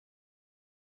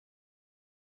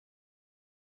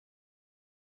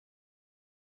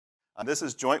This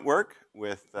is joint work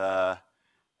with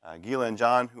Gila and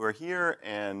John, who are here,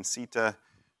 and Sita,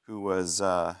 who was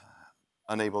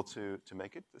unable to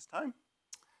make it this time.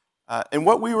 And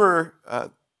what we were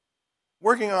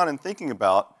working on and thinking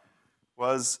about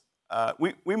was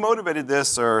we motivated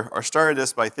this or started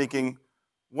this by thinking,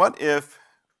 what if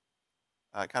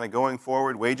kind of going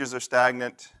forward, wages are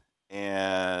stagnant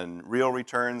and real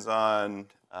returns on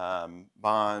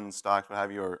bonds, stocks, what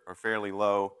have you, are fairly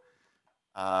low.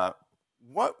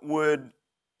 What would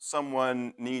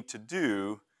someone need to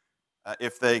do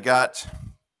if they got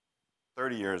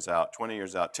 30 years out, 20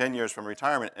 years out, 10 years from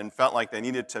retirement and felt like they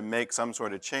needed to make some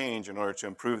sort of change in order to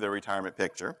improve their retirement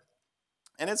picture?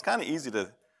 And it's kind of easy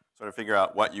to sort of figure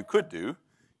out what you could do.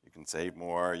 You can save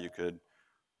more, you could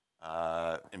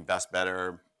invest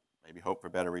better, maybe hope for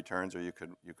better returns, or you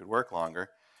could work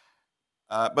longer.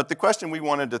 But the question we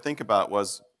wanted to think about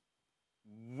was,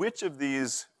 which of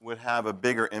these would have a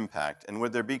bigger impact, and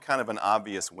would there be kind of an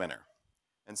obvious winner?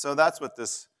 And so that's what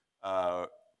this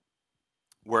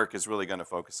work is really going to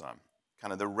focus on,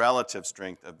 kind of the relative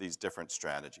strength of these different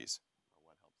strategies.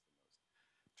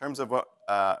 In terms of what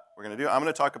we're going to do, I'm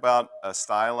going to talk about a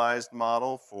stylized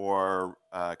model for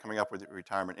coming up with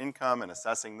retirement income and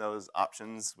assessing those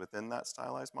options within that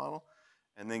stylized model.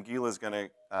 And then Gila is going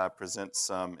to present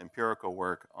some empirical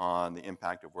work on the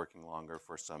impact of working longer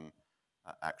for some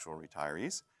actual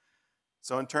retirees.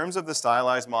 So in terms of the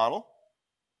stylized model,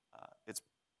 it's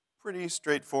pretty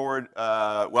straightforward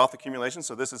wealth accumulation.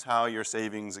 So this is how your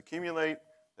savings accumulate.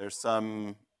 There's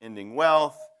some ending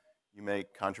wealth. You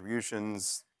make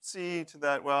contributions C to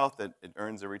that wealth. It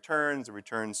earns the returns. The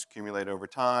returns accumulate over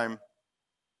time.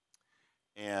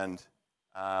 And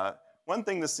one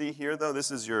thing to see here, though,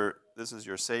 this is your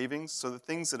savings. So the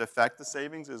things that affect the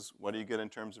savings is what do you get in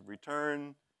terms of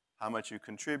return, how much you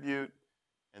contribute,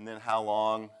 and then how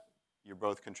long you're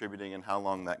both contributing and how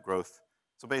long that growth.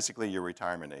 So basically your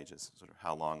retirement age is sort of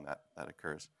how long that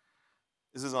occurs.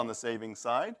 This is on the savings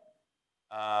side.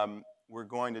 We're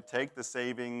going to take the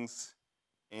savings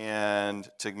and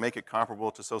to make it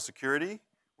comparable to Social Security,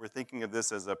 we're thinking of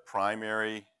this as a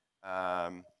primary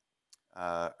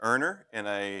earner in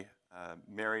a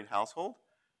married household.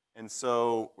 And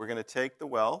so we're going to take the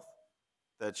wealth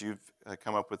that you've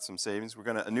come up with some savings. We're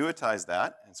going to annuitize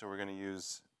that, and so we're going to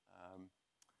use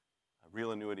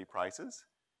real annuity prices.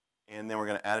 And then we're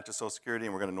going to add it to Social Security,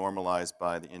 and we're going to normalize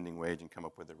by the ending wage and come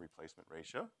up with a replacement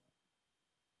ratio.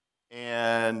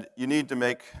 And you need to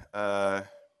make a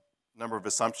number of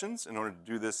assumptions in order to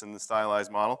do this in the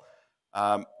stylized model.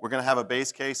 We're going to have a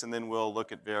base case, and then we'll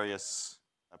look at various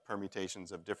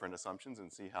permutations of different assumptions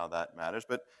and see how that matters.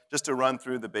 But just to run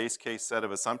through the base case set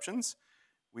of assumptions,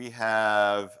 we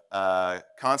have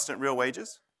constant real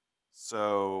wages.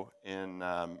 So in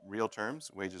real terms,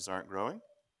 wages aren't growing.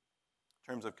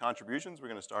 In terms of contributions, we're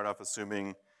going to start off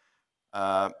assuming,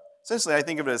 essentially I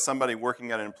think of it as somebody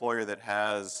working at an employer that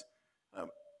has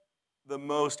the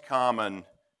most common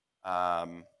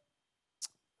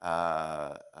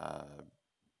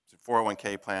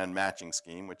 401k plan matching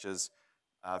scheme, which is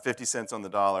 50 cents on the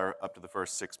dollar up to the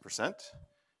first 6%.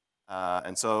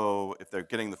 And so if they're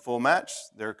getting the full match,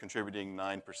 they're contributing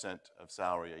 9% of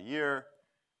salary a year.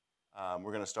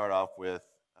 We're going to start off with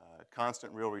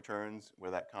constant real returns,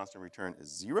 where that constant return is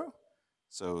 0.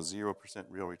 So 0%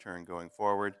 real return going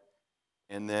forward.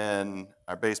 And then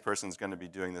our base person is going to be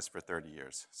doing this for 30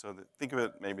 years. So think of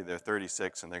it, maybe they're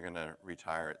 36 and they're going to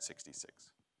retire at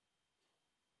 66.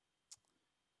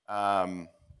 In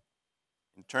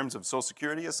terms of Social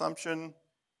Security assumption,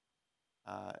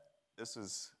 this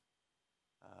is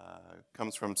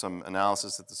comes from some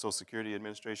analysis that the Social Security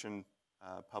Administration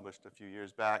published a few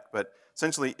years back. But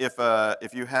essentially,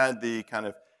 if you had the kind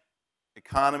of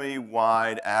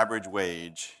economy-wide average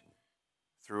wage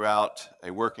throughout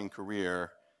a working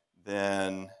career,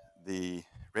 then the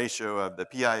ratio of the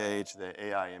PIH, the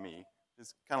AIME,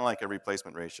 is kind of like a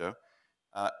replacement ratio,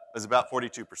 is about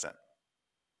 42%.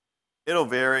 It'll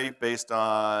vary based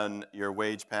on your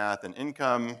wage path and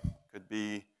income. Could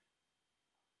be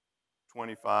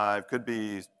 25, could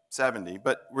be 70,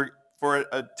 but for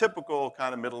a typical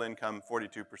kind of middle income,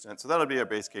 42%. So that'll be our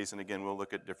base case, and again, we'll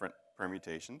look at different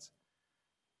permutations.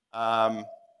 And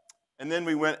then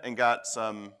we went and got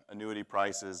some annuity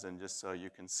prices, and just so you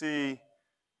can see,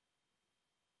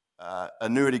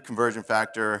 annuity conversion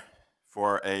factor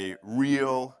for a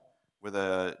real, with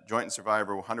a joint and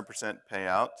survivor 100%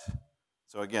 payout.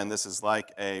 So again, this is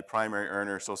like a primary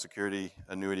earner Social Security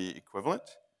annuity equivalent.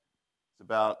 It's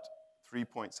about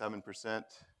 3.7%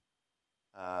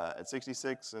 at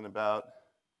 66 and about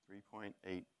 3.8,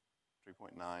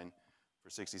 3.9 for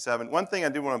 67. One thing I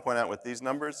do want to point out with these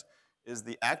numbers is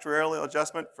the actuarial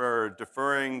adjustment for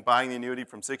deferring buying the annuity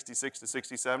from 66 to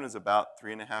 67 is about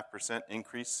 3.5%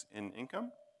 increase in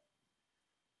income.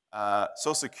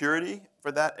 Social Security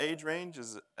for that age range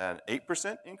is an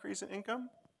 8% increase in income.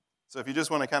 So if you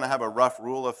just want to kind of have a rough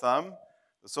rule of thumb,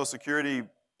 the Social Security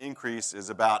increase is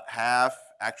about half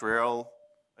actuarial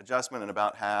adjustment and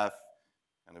about half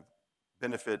kind of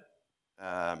benefit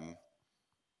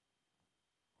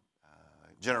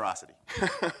generosity.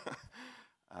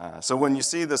 So when you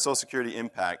see the Social Security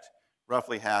impact,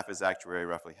 roughly half is actuary,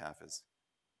 roughly half is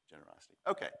generosity.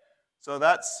 Okay, so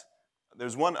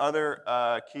there's one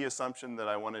other key assumption that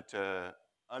I wanted to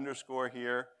underscore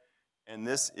here, and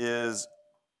this is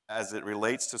as it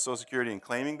relates to Social Security and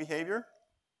claiming behavior.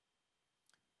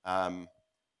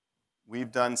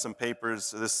 We've done some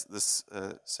papers, this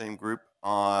same group,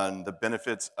 on the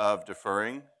benefits of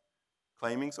deferring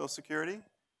claiming Social Security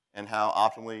and how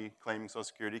optimally claiming Social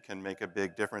Security can make a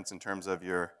big difference in terms of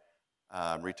your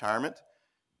retirement.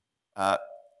 But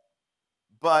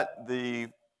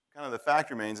the fact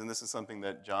remains, and this is something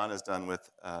that John has done with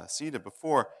Sita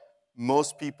before,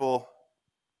 most people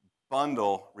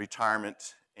bundle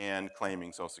retirement and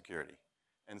claiming Social Security.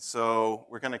 And so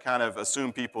we're going to kind of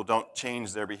assume people don't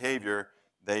change their behavior.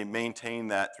 They maintain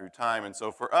that through time. And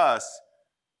so for us,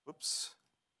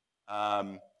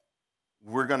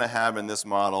 we're going to have in this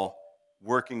model,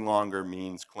 working longer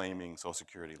means claiming Social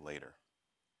Security later.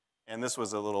 And this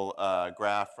was a little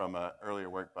graph from earlier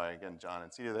work by, again, John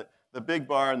and Sita, that the big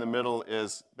bar in the middle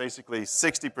is basically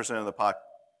 60% of the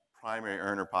primary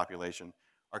earner population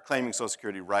are claiming Social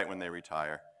Security right when they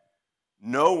retire.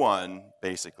 No one,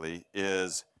 basically,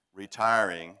 is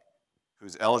retiring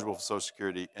who's eligible for Social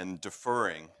Security and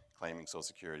deferring claiming Social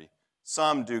Security.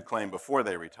 Some do claim before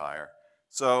they retire.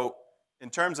 So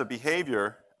in terms of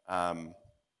behavior,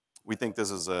 we think this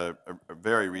is a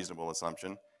very reasonable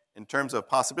assumption. In terms of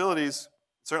possibilities,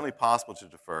 it's certainly possible to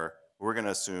defer. We're going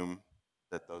to assume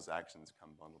that those actions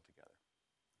come bundled together.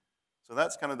 So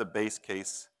that's kind of the base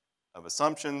case of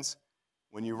assumptions.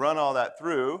 When you run all that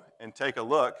through and take a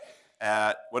look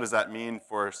at what does that mean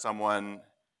for someone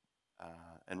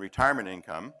and retirement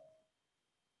income,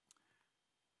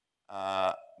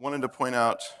 wanted to point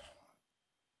out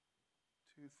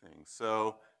two things.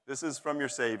 So this is from your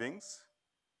savings.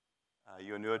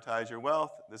 You annuitize your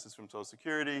wealth. This is from Social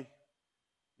Security.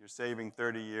 You're saving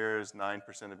 30 years,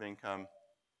 9% of income.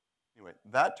 Anyway,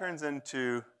 that turns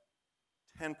into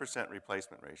 10%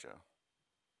 replacement ratio.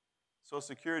 Social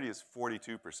Security is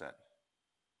 42%.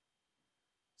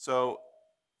 So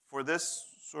for this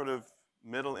sort of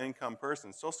middle income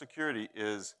person, Social Security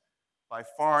is by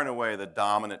far and away the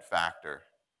dominant factor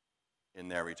in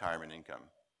their retirement income.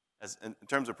 As in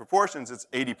terms of proportions, it's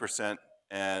 80%,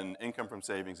 and income from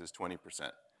savings is 20%.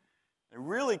 It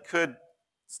really could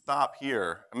stop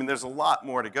here. I mean, there's a lot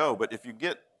more to go, but if you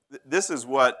get, this is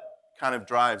what kind of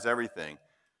drives everything.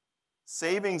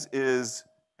 Savings is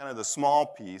kind of the small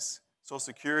piece. Social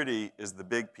Security is the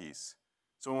big piece.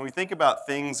 So when we think about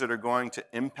things that are going to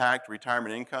impact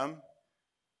retirement income,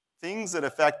 things that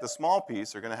affect the small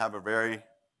piece are going to have a very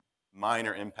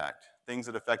minor impact. Things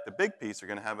that affect the big piece are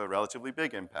going to have a relatively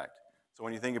big impact. So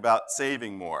when you think about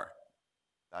saving more,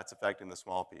 that's affecting the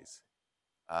small piece.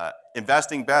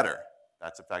 Investing better,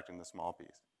 that's affecting the small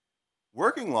piece.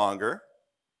 Working longer,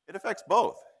 it affects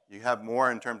both. You have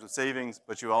more in terms of savings,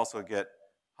 but you also get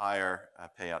higher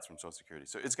payouts from Social Security.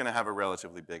 So it's going to have a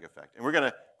relatively big effect. And we're going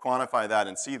to quantify that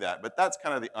and see that, but that's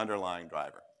kind of the underlying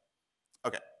driver.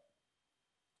 Okay.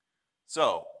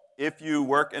 So if you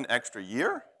work an extra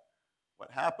year,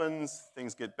 what happens?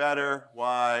 Things get better.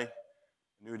 Why?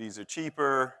 Annuities are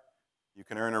cheaper. You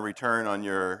can earn a return on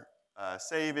your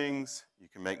savings. You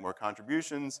can make more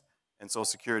contributions, and Social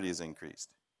Security is increased.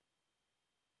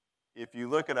 If you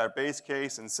look at our base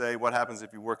case and say, what happens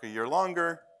if you work a year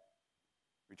longer?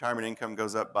 Retirement income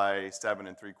goes up by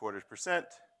 7.75%. If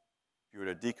you were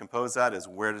to decompose that as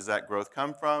where does that growth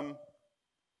come from?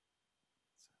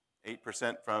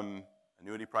 8% from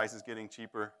annuity prices getting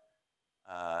cheaper,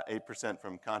 8%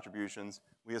 from contributions.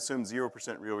 We assume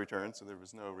 0% real return, so there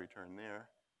was no return there.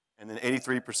 And then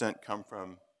 83% come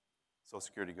from Social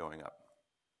Security going up.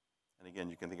 And again,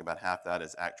 you can think about half that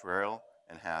as actuarial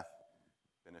and half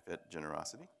benefit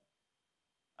generosity.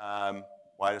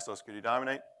 Why does Social Security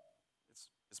dominate?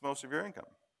 It's most of your income.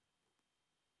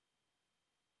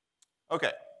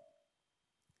 Okay.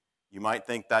 You might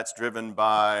think that's driven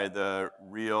by the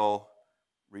real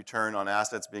return on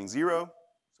assets being 0.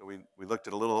 So we looked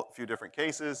at a few different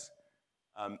cases.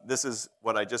 This is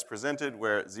what I just presented,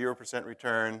 where 0%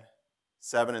 return,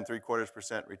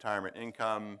 7.75% retirement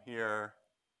income here,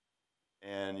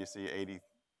 and you see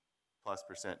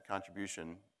 80+%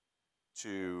 contribution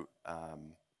to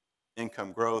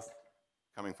income growth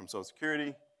coming from Social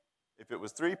Security. If it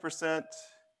was 3%,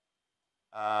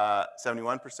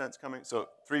 71% is coming. So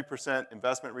 3%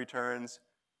 investment returns.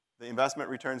 The investment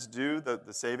returns do, the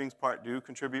savings part do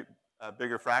contribute a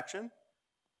bigger fraction.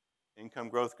 Income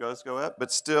growth does go up,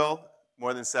 but still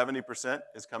more than 70%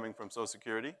 is coming from Social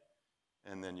Security.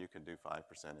 And then you can do 5%,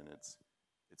 and it's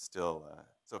still,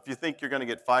 so if you think you're going to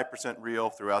get 5%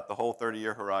 real throughout the whole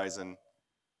 30-year horizon,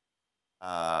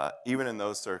 even in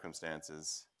those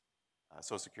circumstances,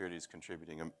 Social Security is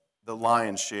contributing the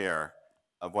lion's share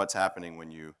of what's happening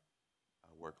when you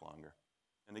work longer.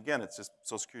 And again, it's just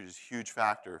Social Security is a huge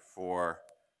factor for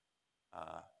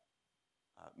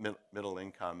middle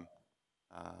income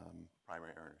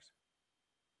primary earners.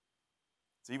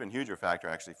 It's an even huger factor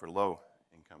actually for low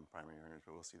income primary earners,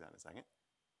 but we'll see that in a second.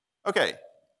 Okay,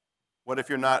 what if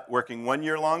you're not working 1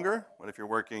 year longer? What if you're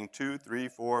working 2, 3,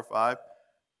 4, 5?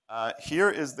 Here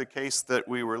is the case that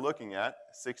we were looking at,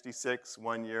 66,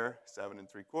 1 year,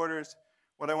 7.75.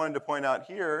 What I wanted to point out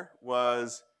here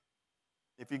was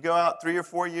if you go out 3 or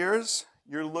 4 years,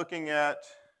 you're looking at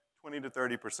 20 to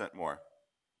 30% more.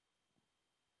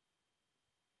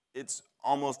 It's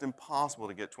almost impossible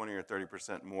to get 20 or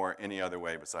 30% more any other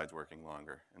way besides working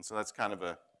longer. And so that's kind of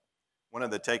one of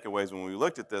the takeaways when we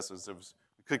looked at this was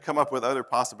we could come up with other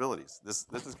possibilities. This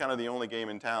is kind of the only game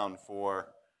in town for,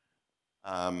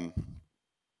 again,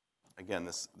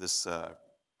 this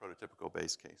prototypical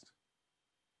base case.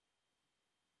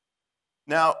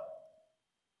 Now,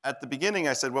 at the beginning,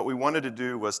 I said what we wanted to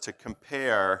do was to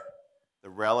compare the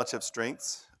relative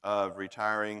strengths of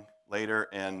retiring later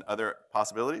and other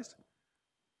possibilities.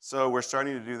 So we're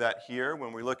starting to do that here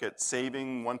when we look at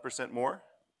saving 1% more.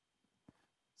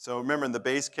 So remember, in the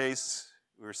base case,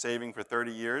 we were saving for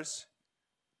 30 years,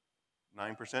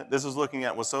 9%. This is looking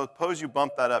at, well, suppose you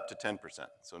bump that up to 10%,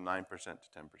 so 9% to 10%.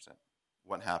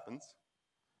 What happens?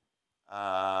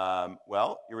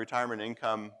 Well, your retirement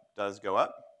income does go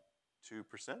up, 2%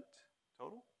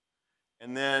 total.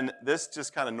 And then this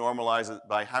just kind of normalizes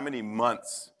by how many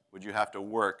months would you have to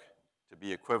work to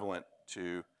be equivalent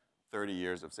to 30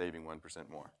 years of saving 1%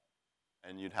 more.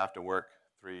 And you'd have to work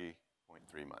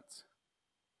 3.3 months.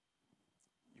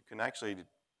 You can actually,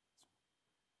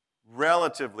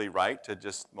 relatively right to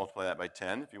just multiply that by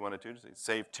 10 if you wanted to.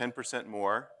 Save 10%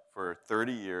 more for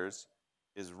 30 years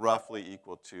is roughly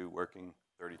equal to working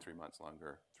 33 months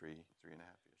longer, 3.5 years.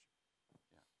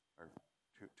 Yeah, or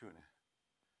two and a half,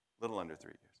 a little under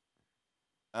 3 years.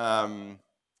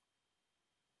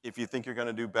 If you think you're going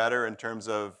to do better in terms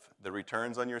of the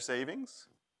returns on your savings,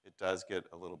 it does get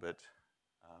a little bit,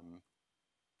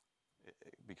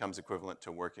 it becomes equivalent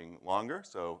to working longer.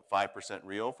 So 5%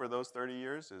 real for those 30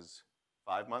 years is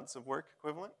 5 months of work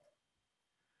equivalent.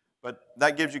 But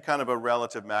that gives you kind of a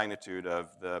relative magnitude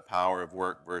of the power of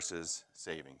work versus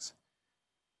savings.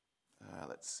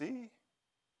 Let's see.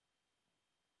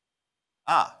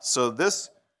 So this,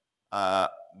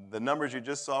 the numbers you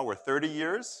just saw were 30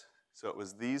 years. So it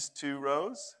was these two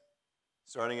rows,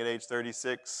 starting at age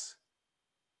 36,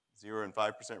 0 and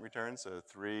 5% return, so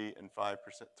 3 and 5%,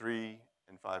 3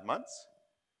 and 5 months.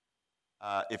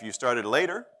 If you started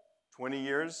later, 20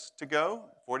 years to go,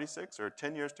 46, or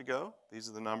 10 years to go, these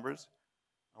are the numbers.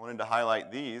 I wanted to highlight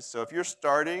these. So if you're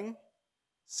starting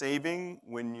saving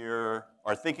when you're,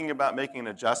 or thinking about making an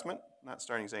adjustment, not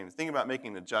starting saving, thinking about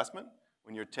making an adjustment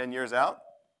when you're 10 years out,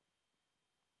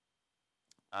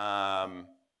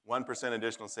 1%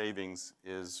 additional savings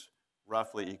is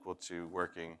roughly equal to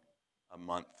working a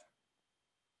month,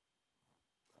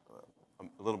 a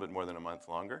little bit more than a month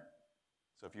longer.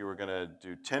 So if you were going to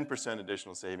do 10%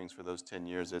 additional savings for those 10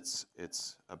 years,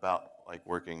 it's about like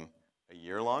working a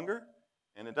year longer.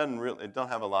 And it don't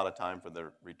have a lot of time for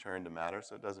the return to matter,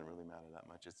 so it doesn't really matter that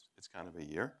much. It's kind of a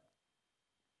year.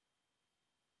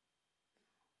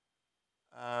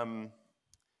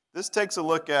 This takes a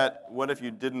look at what if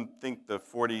you didn't think the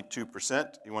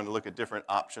 42%. You want to look at different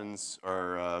options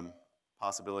or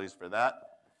possibilities for that.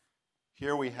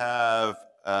 Here we have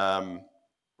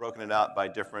broken it out by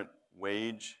different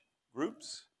wage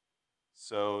groups.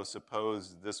 So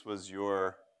suppose this was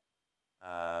your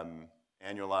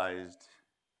annualized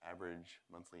average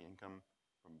monthly income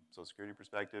from Social Security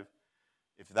perspective.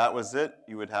 If that was it,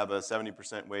 you would have a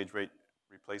 70% wage rate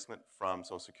replacement from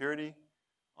Social Security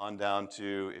on down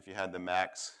to, if you had the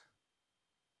max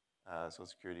Social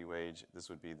Security wage, this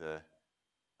would be the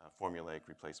formulaic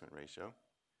replacement ratio.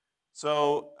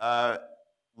 So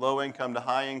low income to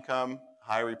high income,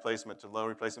 high replacement to low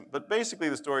replacement. But basically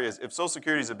the story is if Social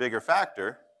Security is a bigger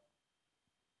factor,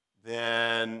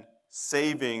 then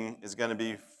saving is going to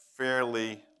be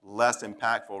fairly less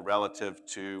impactful relative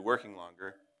to working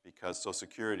longer because Social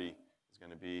Security is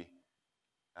going to be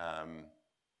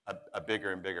a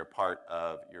bigger and bigger part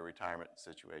of your retirement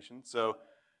situation. So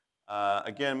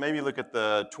again, maybe look at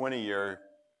the 20-year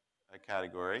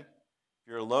category. If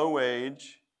you're low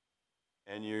wage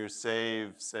and you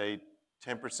save, say,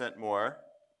 10% more,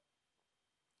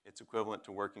 it's equivalent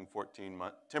to working 14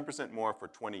 months. 10% more for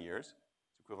 20 years,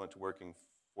 it's equivalent to working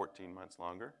 14 months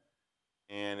longer.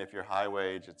 And if you're high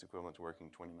wage, it's equivalent to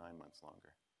working 29 months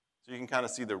longer. So you can kind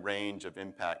of see the range of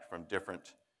impact from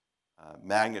different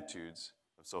magnitudes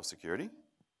of Social Security.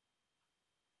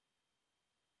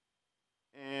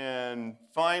 And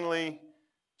finally,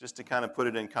 just to kind of put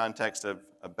it in context of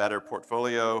a better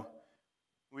portfolio,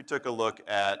 we took a look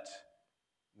at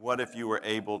what if you were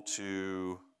able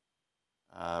to,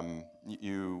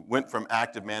 you went from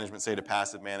active management, say, to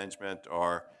passive management,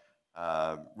 or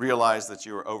realized that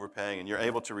you were overpaying, and you're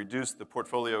able to reduce the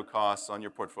portfolio costs on your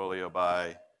portfolio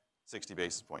by 60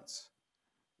 basis points.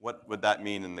 What would that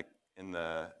mean in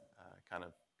the kind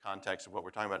of context of what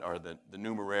we're talking about, or the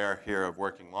numeraire here of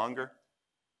working longer?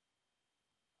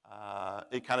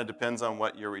 It kind of depends on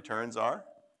what your returns are.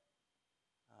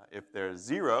 If they're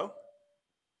 0,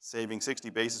 saving 60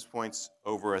 basis points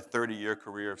over a 30-year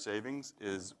career of savings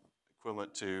is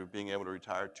equivalent to being able to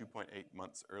retire 2.8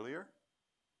 months earlier.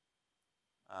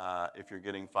 If you're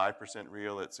getting 5%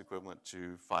 real, it's equivalent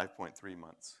to 5.3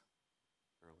 months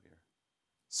earlier.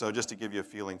 So just to give you a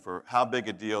feeling for how big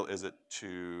a deal is it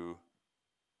to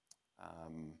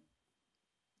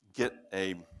get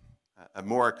a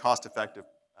more cost-effective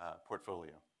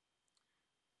portfolio.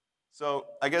 So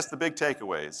I guess the big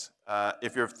takeaways,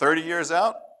 if you're 30 years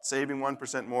out, saving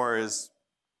 1% more is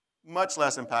much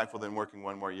less impactful than working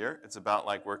 1 more year. It's about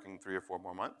like working 3 or 4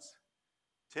 more months.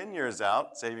 10 years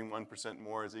out, saving 1%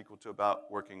 more is equal to about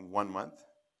working 1 month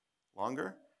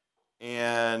longer.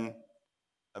 And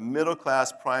a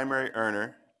middle-class primary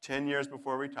earner, 10 years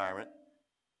before retirement,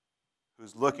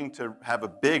 who's looking to have a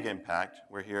big impact,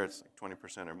 where here it's like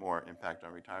 20% or more impact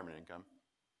on retirement income,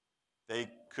 they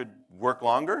could work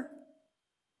longer,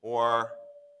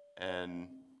 and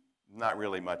not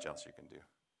really much else you can do.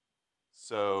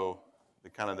 So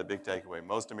the big takeaway,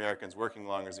 most Americans working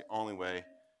longer is the only way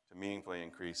to meaningfully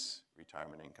increase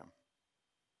retirement income.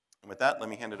 And with that, let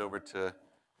me hand it over to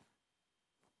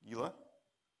Gila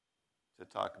to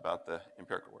talk about the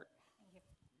empirical work. Thank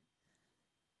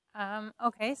you.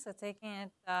 Okay, so taking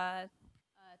it to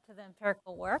the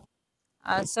empirical work.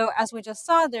 So as we just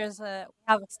saw, we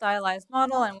have a stylized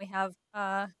model and we have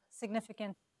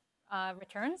significant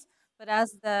returns. But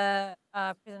as the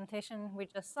presentation we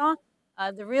just saw,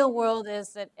 the real world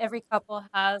is that every couple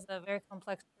has a very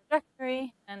complex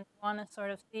trajectory, and we want to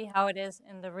sort of see how it is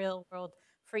in the real world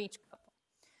for each couple.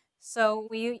 So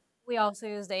we also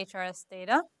use the HRS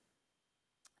data.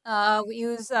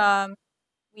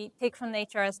 We take from the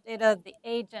HRS data the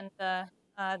age and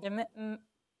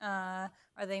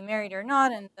are they married or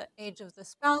not, and the age of the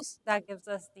spouse. That gives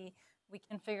us we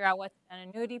can figure out what an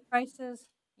annuity price is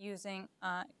using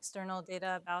external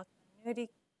data about annuity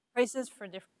prices for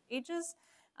different ages.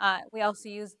 We also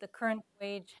use the current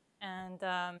wage and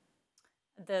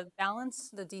the balance,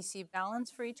 the DC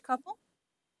balance for each couple.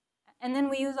 And then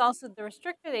we use also the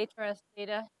restricted HRS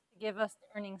data to give us the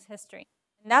earnings history.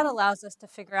 And that allows us to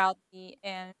figure out the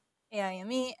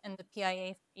AIME and the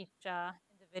PIA for each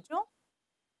individual.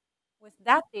 With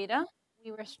that data,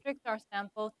 we restrict our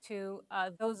sample to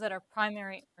those that are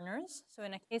primary earners. So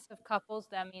in a case of couples,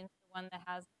 that means the one that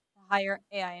has a higher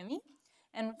AIME,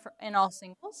 and in all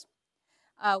singles.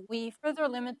 We further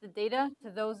limit the data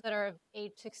to those that are of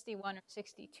age 61 or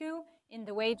 62 in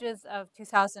the wages of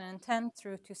 2010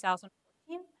 through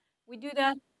 2014. We do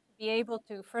that to be able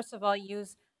to, first of all,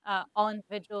 use all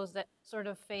individuals that sort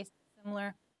of face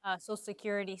similar Social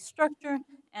Security structure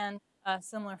and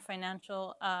similar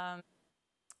financial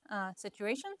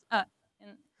situations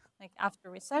like after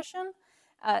recession.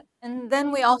 And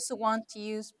then we also want to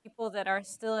use people that are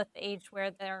still at the age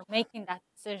where they're making that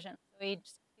decision, so age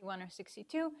 61 or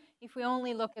 62. If we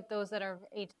only look at those that are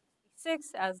age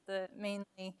 66 as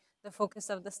mainly the focus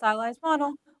of the stylized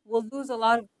model, we'll lose a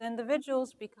lot of the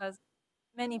individuals because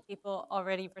many people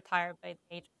already retired by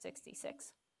the age of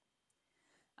 66.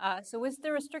 So with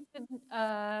the restricted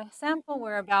sample,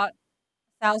 we're about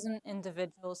 1,000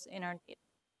 individuals in our data.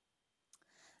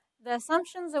 The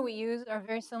assumptions that we use are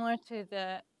very similar to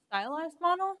the stylized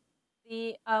model.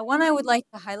 The one I would like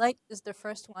to highlight is the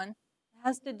first one. It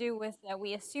has to do with that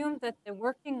we assume that the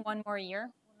working one more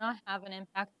year will not have an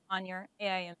impact on your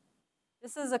AIM.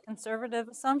 This is a conservative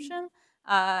assumption.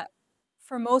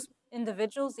 For most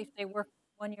individuals, if they work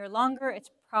 1 year longer, it's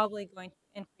probably going to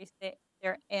increase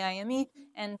their AIME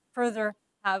and further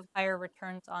have higher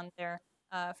returns on their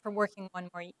for working 1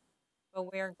 more year.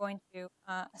 But we're going to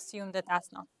assume that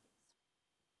that's not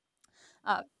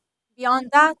the case.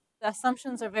 Beyond that, the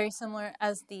assumptions are very similar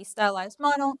as the stylized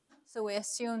model. So we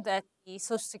assume that the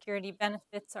Social Security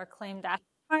benefits are claimed at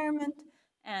retirement,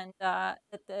 and that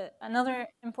another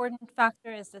important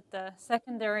factor is that the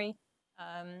secondary,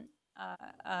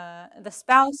 the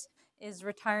spouse is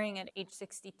retiring at age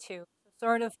 62, so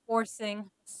sort of forcing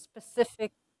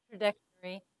specific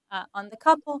trajectory on the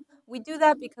couple. We do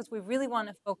that because we really want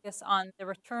to focus on the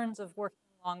returns of working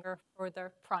longer for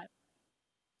their prime.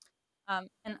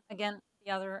 And again,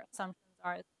 the other assumptions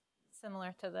are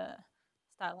similar to the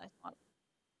stylized model.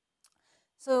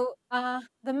 So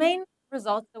the main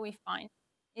result that we find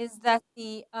is that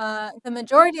the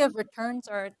majority of returns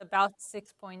are at about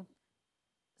 6.3,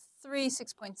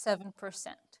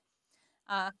 6.7%.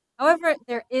 However,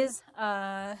 there is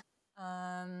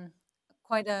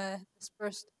quite a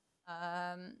dispersed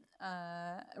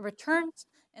returns,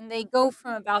 and they go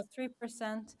from about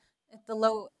 3% at the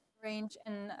low range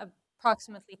and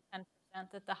approximately 10%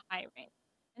 at the high range.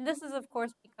 And this is, of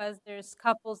course, because there's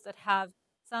couples that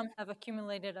some have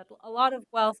accumulated a lot of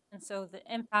wealth, and so the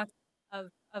impact of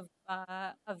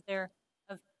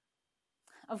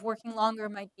working longer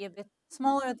might be a bit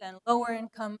smaller than lower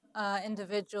income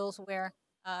individuals, where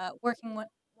working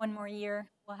one more year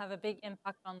will have a big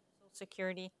impact on Social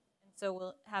Security, and so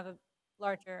will have a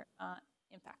larger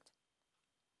impact.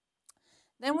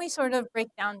 Then we sort of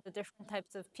break down the different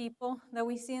types of people that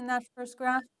we see in that first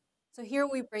graph. So here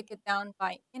we break it down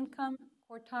by income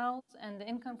quartiles, and the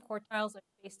income quartiles are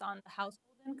based on the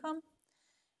household income.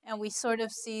 And we sort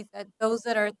of see that those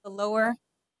that are at the lower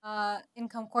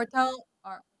income quartile,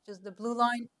 which is the blue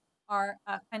line, are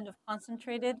kind of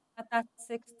concentrated at that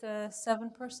 6 to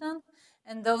 7%,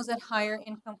 and those at higher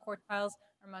income quartiles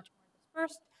are much more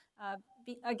dispersed.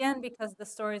 Again, because the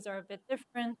stories are a bit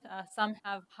different. Some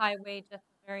have high wage at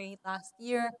the very last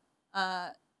year,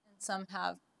 and some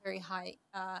have very high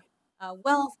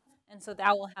wealth, and so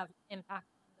that will have an impact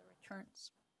on the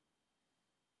returns.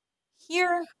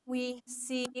 Here we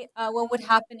see what would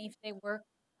happen if they work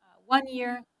 1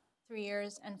 year, 3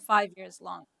 years, and 5 years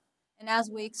long. And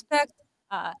as we expect,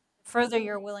 the further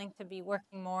you're willing to be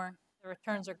working more, the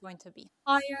returns are going to be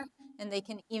higher, and they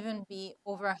can even be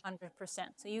over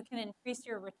 100%. So you can increase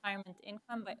your retirement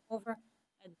income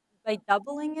by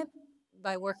doubling it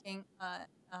by working 8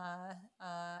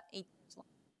 years long.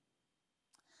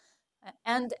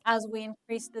 And as we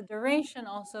increase the duration,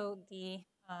 also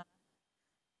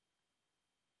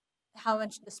how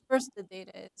much dispersed the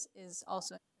data is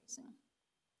also increasing.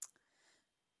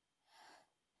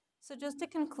 So just to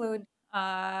conclude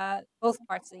both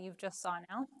parts that you've just saw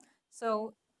now.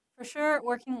 So for sure,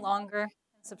 working longer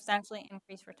can substantially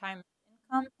increase retirement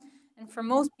income, and for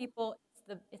most people,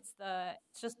 it's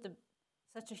just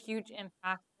such a huge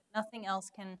impact that nothing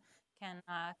else can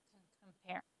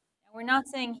compare. And we're not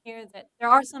saying here that there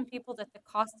are some people that the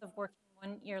cost of working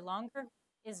 1 year longer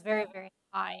is very, very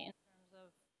high in terms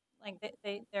of like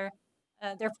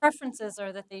their preferences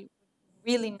are that they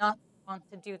really not want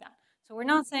to do that. So we're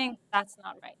not saying that's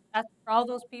not right. That's for all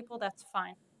those people, that's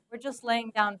fine. We're just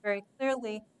laying down very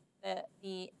clearly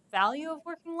the value of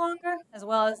working longer, as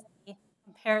well as the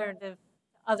comparative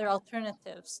to other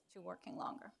alternatives to working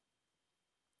longer.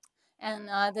 And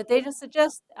the data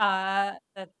suggests that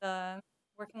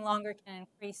working longer can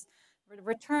increase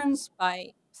returns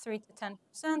by 3 to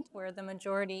 10%, where the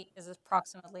majority is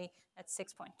approximately at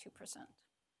 6.2%.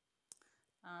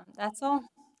 That's all.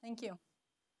 Thank you.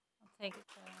 I'll take it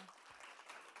to...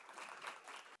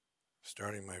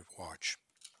 Starting my watch.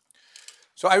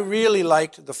 So I really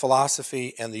liked the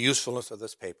philosophy and the usefulness of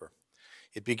this paper.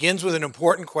 It begins with an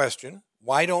important question.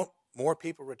 Why don't more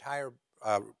people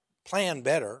plan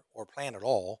better or plan at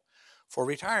all for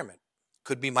retirement?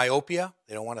 Could be myopia.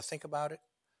 They don't want to think about it.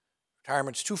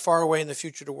 Retirement's too far away in the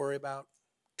future to worry about.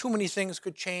 Too many things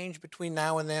could change between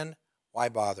now and then. Why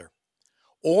bother?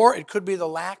 Or it could be the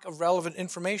lack of relevant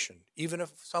information, even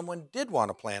if someone did want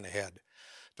to plan ahead.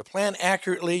 To plan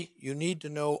accurately, you need to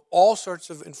know all sorts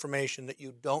of information that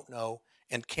you don't know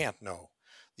and can't know.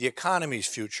 The economy's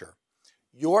future,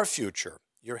 your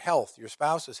health, your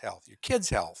spouse's health, your kids'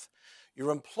 health,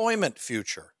 your employment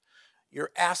future, your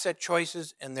asset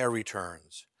choices and their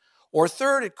returns. Or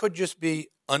third, it could just be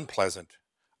unpleasant.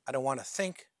 I don't want to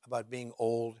think about being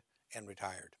old and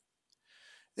retired.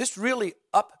 This really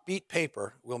upbeat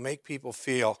paper will make people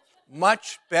feel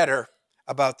much better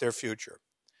about their future.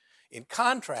 In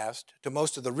contrast to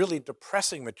most of the really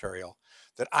depressing material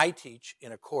that I teach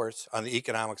in a course on the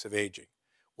economics of aging.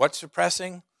 What's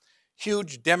depressing?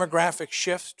 Huge demographic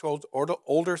shifts towards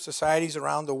older societies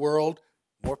around the world,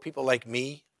 more people like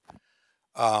me.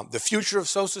 The future of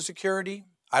Social Security,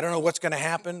 I don't know what's going to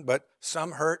happen, but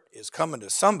some hurt is coming to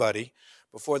somebody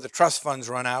before the trust funds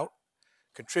run out.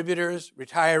 Contributors,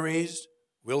 retirees,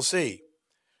 we'll see.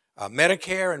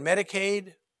 Medicare and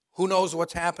Medicaid, who knows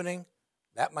what's happening?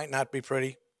 That might not be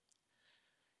pretty.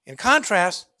 In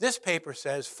contrast, this paper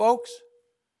says, folks,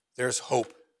 there's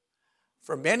hope.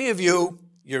 For many of you,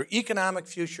 your economic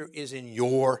future is in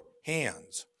your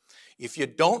hands. If you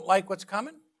don't like what's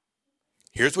coming,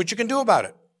 here's what you can do about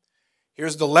it.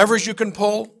 Here's the levers you can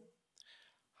pull.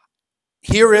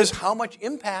 Here is how much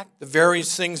impact the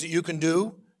various things that you can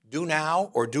do now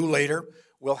or do later,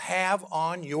 will have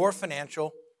on your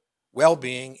financial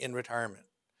well-being in retirement.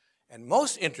 And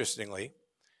most interestingly,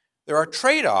 there are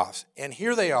trade-offs, and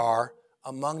here they are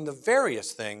among the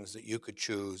various things that you could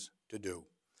choose to do.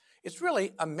 It's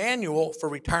really a manual for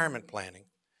retirement planning,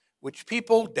 which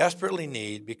people desperately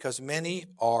need because many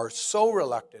are so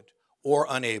reluctant or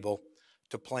unable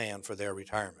to plan for their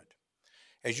retirement.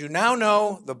 As you now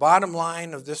know, the bottom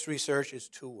line of this research is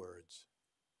 2 words: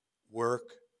 work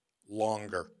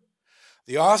longer.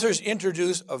 The authors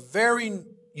introduce a very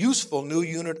useful new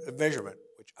unit of measurement,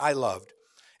 which I loved,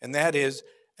 and that is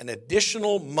an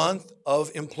additional month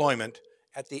of employment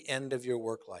at the end of your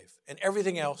work life. And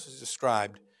everything else is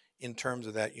described in terms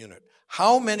of that unit.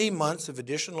 How many months of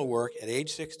additional work at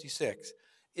age 66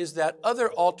 is that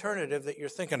other alternative that you're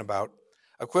thinking about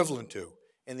equivalent to?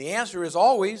 And the answer is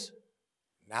always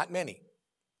not many.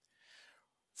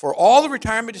 For all the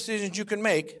retirement decisions you can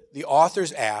make, the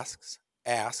authors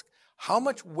ask, how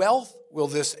much wealth will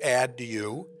this add to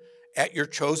you at your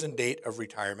chosen date of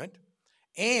retirement?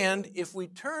 And if we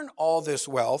turn all this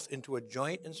wealth into a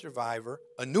joint and survivor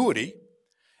annuity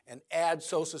and add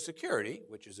Social Security,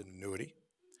 which is an annuity,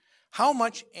 how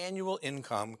much annual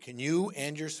income can you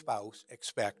and your spouse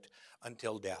expect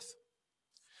until death?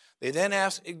 They then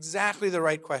ask exactly the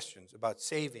right questions about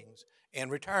savings and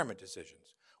retirement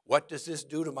decisions. What does this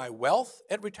do to my wealth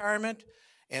at retirement?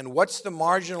 And what's the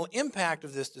marginal impact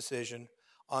of this decision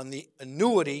on the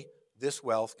annuity this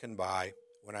wealth can buy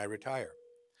when I retire?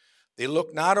 They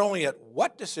look not only at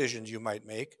what decisions you might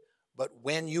make, but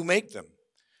when you make them.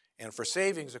 And for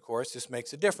savings, of course, this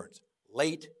makes a difference.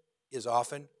 Late is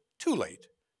often too late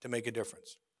to make a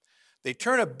difference. They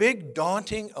turn a big,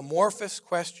 daunting, amorphous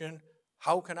question,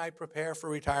 how can I prepare for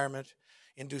retirement,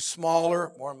 into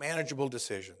smaller, more manageable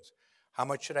decisions. How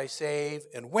much should I save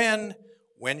and when?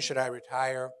 When should I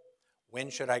retire? When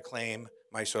should I claim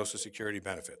my Social Security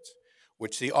benefits?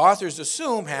 Which the authors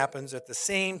assume happens at the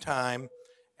same time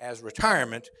as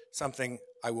retirement, something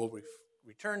I will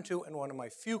return to, and one of my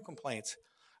few complaints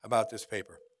about this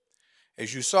paper.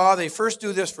 As you saw, they first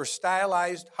do this for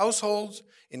stylized households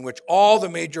in which all the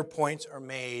major points are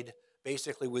made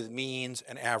basically with means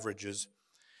and averages.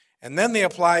 And then they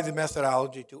apply the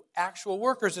methodology to actual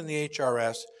workers in the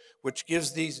HRS, which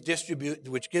gives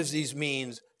these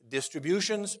means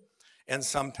distributions and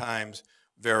sometimes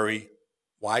very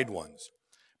wide ones.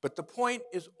 But the point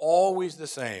is always the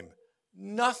same.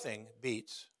 Nothing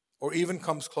beats or even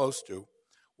comes close to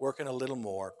working a little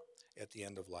more at the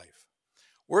end of life.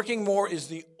 Working more is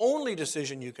the only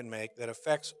decision you can make that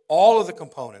affects all of the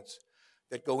components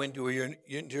that go into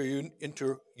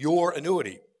your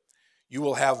annuity. You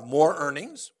will have more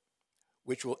earnings,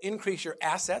 which will increase your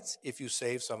assets if you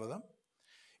save some of them.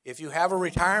 If you have a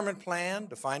retirement plan,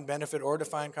 defined benefit or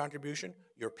defined contribution,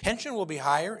 your pension will be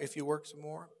higher if you work some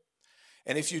more.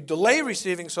 And if you delay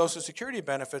receiving Social Security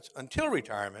benefits until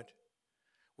retirement,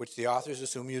 which the authors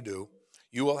assume you do,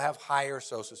 you will have higher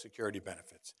Social Security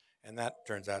benefits. And that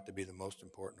turns out to be the most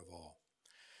important of all.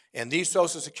 And these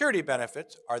Social Security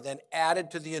benefits are then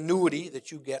added to the annuity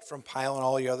that you get from piling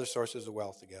all the other sources of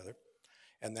wealth together.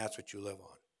 And that's what you live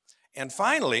on. And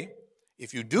finally,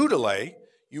 if you do delay,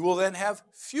 you will then have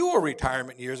fewer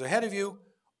retirement years ahead of you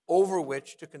over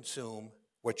which to consume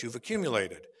what you've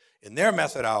accumulated. In their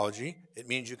methodology, it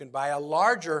means you can buy a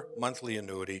larger monthly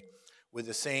annuity with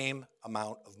the same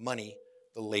amount of money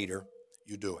the later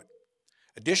you do it.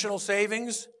 Additional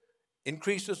savings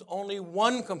increases only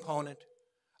one component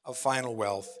of final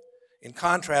wealth. In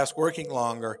contrast, working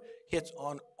longer hits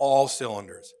on all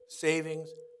cylinders: savings,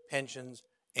 pensions,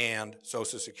 and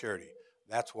Social Security.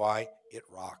 That's why it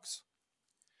rocks.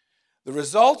 The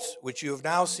results, which you have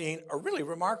now seen, are really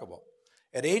remarkable.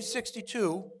 At age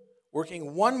 62,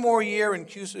 Working one more year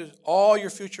increases all your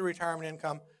future retirement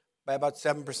income by about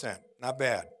 7%. Not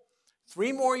bad.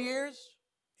 3 more years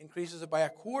increases it by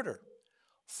 1/4.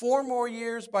 4 more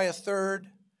years by 1/3.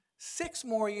 6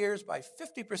 more years by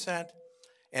 50%.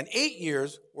 And 8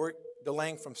 years, we're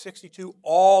delaying from 62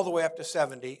 all the way up to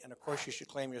 70. And of course, you should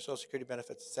claim your Social Security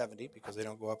benefits at 70 because they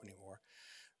don't go up anymore.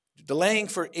 Delaying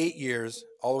for 8 years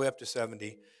all the way up to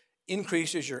 70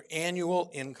 increases your annual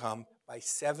income by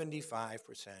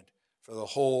 75% for the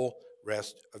whole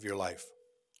rest of your life.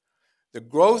 The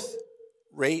growth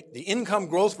rate, the income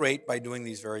growth rate by doing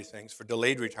these very things for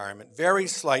delayed retirement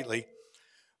varies slightly,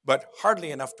 but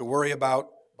hardly enough to worry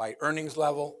about by earnings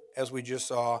level, as we just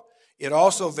saw. It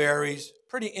also varies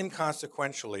pretty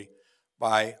inconsequentially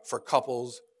for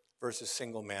couples versus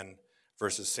single men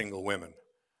versus single women.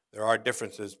 There are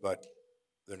differences, but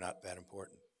they're not that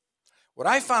important. What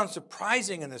I found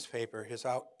surprising in this paper is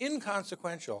how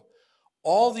inconsequential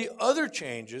all the other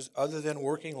changes other than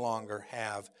working longer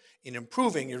have in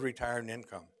improving your retirement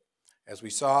income. As we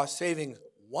saw, saving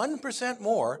 1%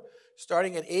 more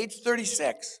starting at age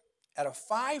 36 at a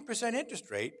 5% interest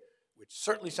rate, which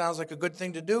certainly sounds like a good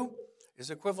thing to do,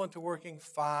 is equivalent to working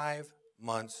 5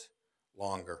 months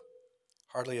longer.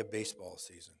 Hardly a baseball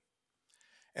season.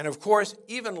 And of course,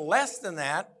 even less than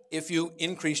that if you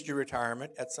increased your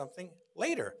retirement at something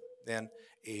later than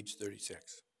age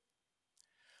 36.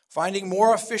 Finding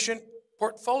more efficient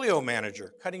portfolio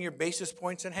manager, cutting your basis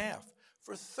points in half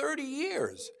for 30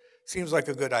 years seems like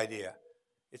a good idea.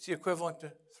 It's the equivalent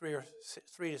to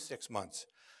 3 to 6 months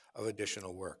of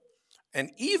additional work.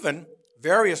 And even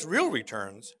various real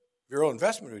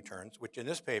investment returns, which in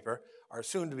this paper are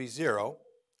soon to be 0,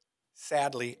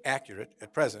 sadly accurate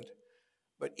at present,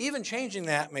 but even changing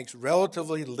that makes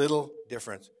relatively little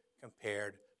difference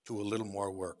compared to a little more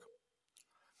work.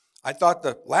 I thought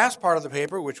the last part of the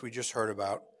paper, which we just heard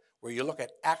about, where you look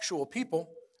at actual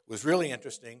people, was really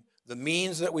interesting. The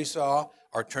means that we saw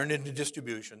are turned into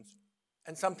distributions,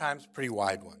 and sometimes pretty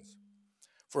wide ones.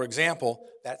 For example,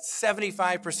 that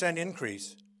 75%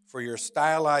 increase for your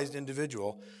stylized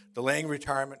individual delaying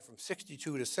retirement from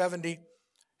 62 to 70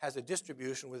 has a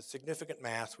distribution with significant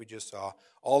mass we just saw,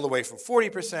 all the way from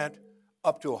 40%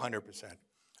 up to 100%.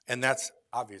 And that's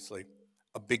obviously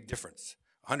a big difference.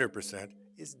 100%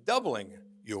 is doubling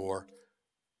your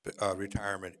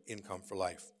retirement income for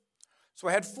life. So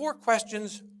I had 4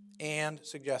 questions and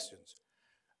suggestions.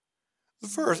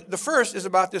 The first is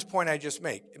about this point I just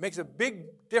made. It makes a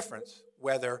big difference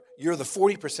whether you're the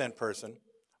 40% person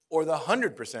or the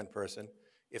 100% person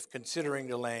if considering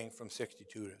delaying from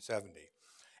 62 to 70.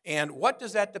 And what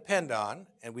does that depend on?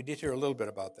 And we did hear a little bit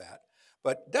about that.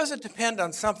 But does it depend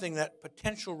on something that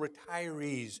potential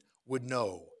retirees would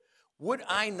know? Would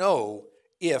I know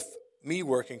if me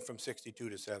working from 62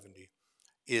 to 70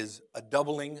 is a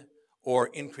doubling or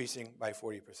increasing by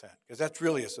 40%? Because that's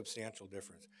really a substantial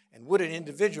difference. And would an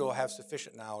individual have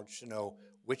sufficient knowledge to know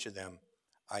which of them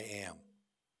I am?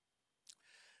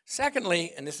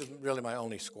 Secondly, and this is really my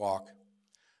only squawk,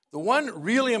 the one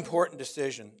really important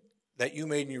decision that you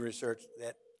made in your research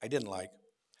that I didn't like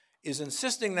is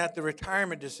insisting that the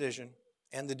retirement decision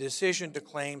and the decision to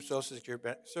claim Social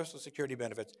Security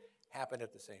benefits happen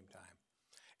at the same time.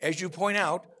 As you point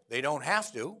out, they don't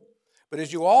have to, but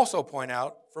as you also point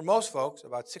out, for most folks,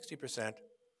 about 60%,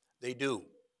 they do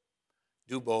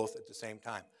both at the same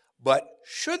time. But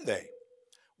should they?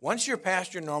 Once you're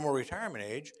past your normal retirement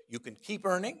age, you can keep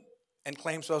earning and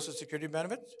claim Social Security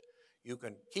benefits. You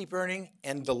can keep earning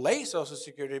and delay Social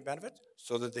Security benefits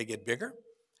so that they get bigger.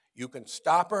 You can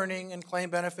stop earning and claim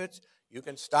benefits. You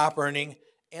can stop earning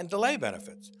and delay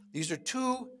benefits. These are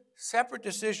 2 separate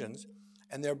decisions,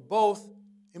 and they're both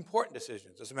important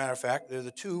decisions. As a matter of fact, they're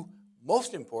the 2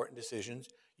 most important decisions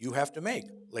you have to make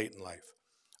late in life.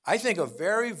 I think a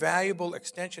very valuable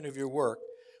extension of your work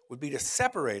would be to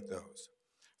separate those.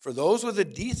 For those with a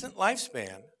decent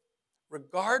lifespan,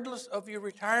 regardless of your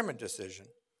retirement decision,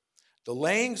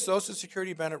 delaying Social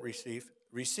Security benefit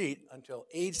receipt until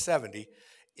age 70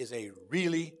 is a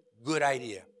really good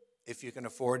idea if you can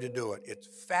afford to do it. It's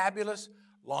fabulous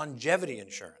longevity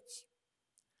insurance.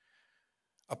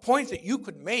 A point that you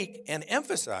could make and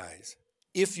emphasize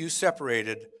if you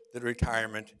separated the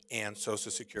retirement and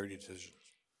Social Security decisions.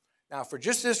 Now, for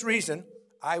just this reason,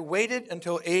 I waited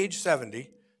until age 70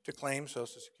 to claim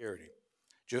Social Security,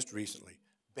 just recently,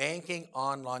 banking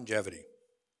on longevity.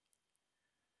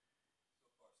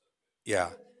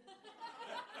 Yeah.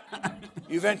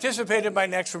 You've anticipated my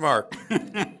next remark.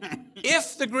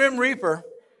 If the Grim Reaper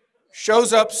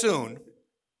shows up soon,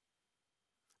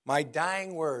 my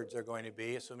dying words are going to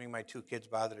be, assuming my 2 kids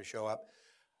bother to show up,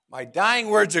 My dying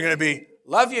words are going to be,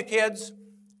 love you kids,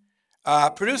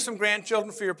 produce some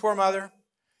grandchildren for your poor mother,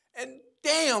 and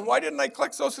damn, why didn't I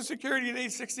collect Social Security at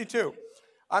age 62?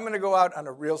 I'm going to go out on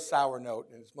a real sour note,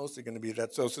 and it's mostly going to be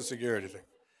that Social Security thing.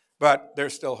 But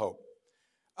there's still hope.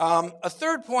 A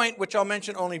third point, which I'll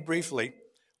mention only briefly,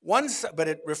 but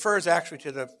it refers actually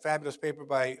to the fabulous paper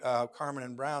by Carmen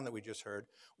and Brown that we just heard.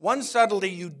 One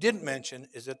subtlety you didn't mention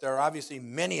is that there are obviously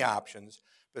many options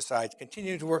besides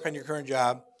continuing to work on your current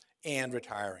job and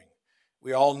retiring.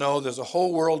 We all know there's a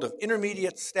whole world of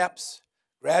intermediate steps,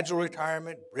 gradual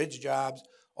retirement, bridge jobs,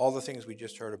 all the things we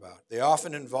just heard about. They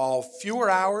often involve fewer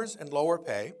hours and lower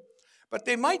pay, but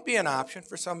they might be an option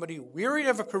for somebody weary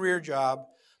of a career job,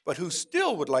 but who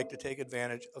still would like to take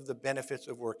advantage of the benefits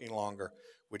of working longer,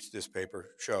 which this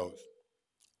paper shows.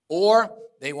 Or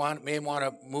they may want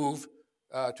to move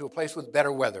to a place with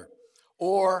better weather,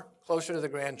 or closer to the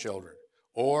grandchildren,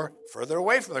 or further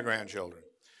away from the grandchildren.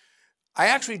 I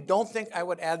actually don't think I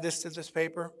would add this to this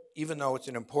paper, even though it's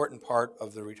an important part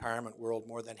of the retirement world.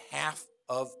 More than half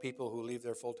of people who leave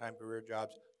their full-time career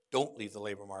jobs don't leave the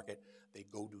labor market. They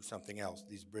go do something else,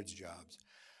 these bridge jobs.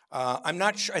 I'm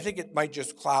not sure, I think it might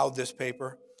just cloud this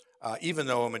paper, even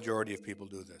though a majority of people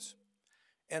do this.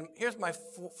 And here's my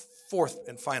fourth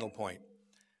and final point.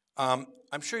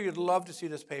 I'm sure you'd love to see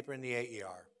this paper in the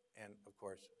AER, and of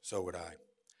course, so would I.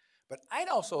 But I'd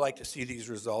also like to see these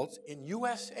results in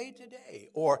USA Today,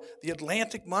 or the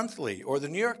Atlantic Monthly, or the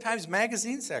New York Times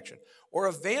Magazine section, or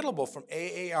available from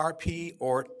AARP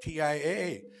or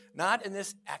TIAA. Not in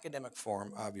this academic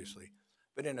form, obviously,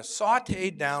 but in a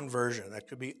sauteed down version that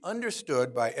could be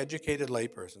understood by educated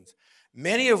laypersons,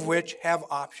 many of which have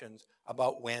options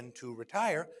about when to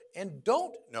retire and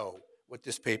don't know what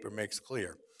this paper makes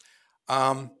clear. As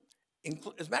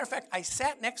a matter of fact, I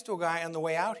sat next to a guy on the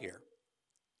way out here,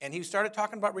 and he started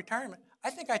talking about retirement. I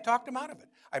think I talked him out of it.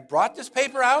 I brought this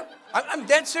paper out. I'm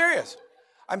dead serious.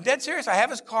 I'm dead serious. I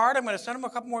have his card. I'm going to send him a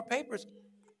couple more papers.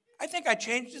 I think I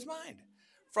changed his mind.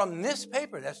 From this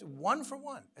paper, that's one for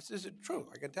one. This is true.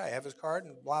 I can tell you. I have his card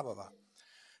and blah, blah, blah.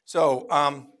 So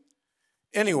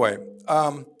anyway,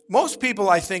 most people,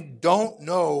 I think, don't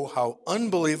know how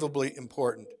unbelievably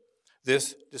important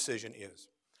this decision is.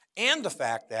 And the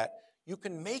fact that you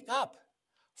can make up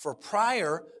for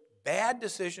prior bad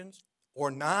decisions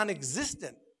or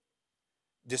non-existent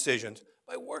decisions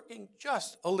by working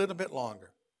just a little bit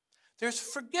longer. There's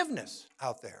forgiveness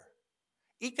out there,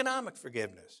 economic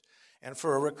forgiveness. And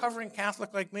for a recovering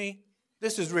Catholic like me,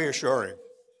 this is reassuring.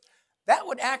 That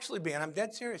would actually be, and I'm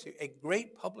dead serious, a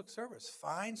great public service.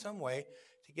 Find some way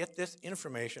to get this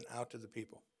information out to the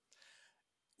people.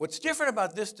 What's different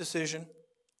about this decision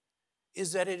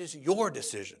is that it is your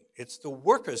decision. It's the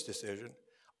worker's decision,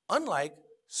 unlike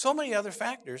so many other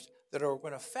factors that are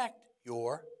going to affect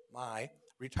my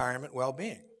retirement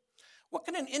well-being. What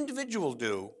can an individual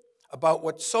do about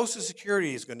what Social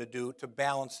Security is going to do to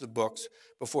balance the books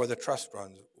before the trust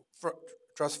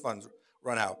funds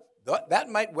run out? That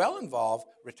might well involve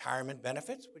retirement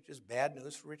benefits, which is bad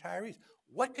news for retirees.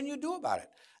 What can you do about it?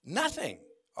 Nothing.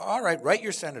 All right, write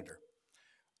your senator.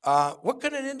 What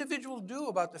can an individual do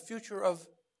about the future of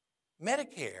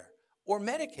Medicare or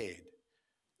Medicaid?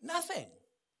 Nothing.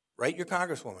 Write your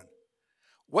congresswoman.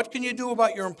 What can you do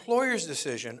about your employer's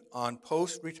decision on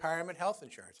post-retirement health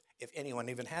insurance, if anyone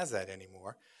even has that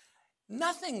anymore?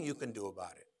 Nothing you can do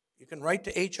about it. You can write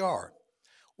to HR.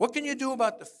 What can you do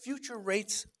about the future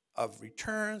rates of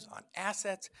returns on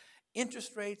assets,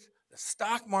 interest rates, the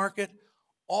stock market?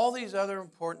 All these other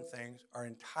important things are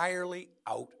entirely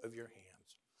out of your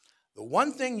hands. The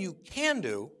one thing you can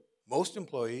do, most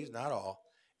employees, not all,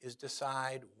 is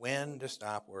decide when to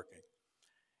stop working.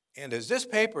 And as this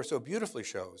paper so beautifully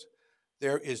shows,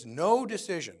 there is no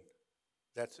decision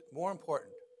that's more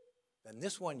important than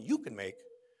this one you can make,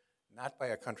 not by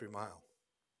a country mile.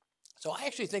 So I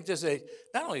actually think this is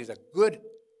not only is a good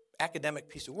academic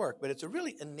piece of work, but it's a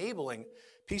really enabling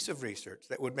piece of research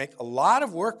that would make a lot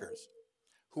of workers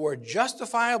who are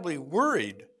justifiably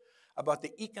worried about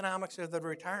the economics of their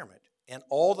retirement and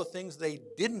all the things they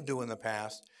didn't do in the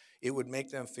past, it would make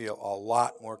them feel a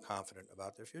lot more confident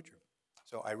about their future.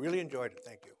 So I really enjoyed it.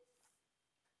 Thank you.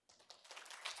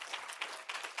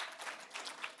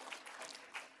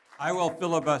 I will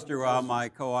filibuster while my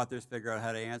co-authors figure out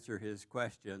how to answer his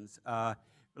questions. But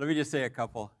let me just say a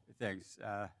couple things.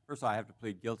 First of all, I have to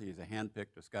plead guilty as a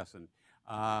hand-picked discussant.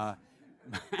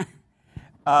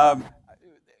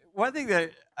 One thing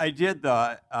that I did,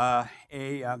 though,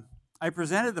 I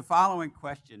presented the following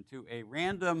question to a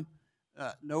random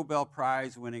Nobel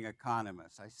Prize-winning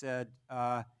economist. I said,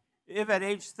 if at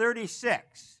age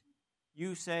 36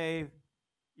 you save,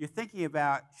 you're thinking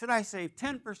about, should I save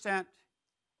 10%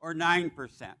 or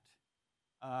 9%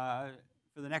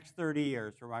 for the next 30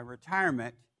 years for my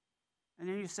retirement? And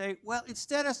then you say, well,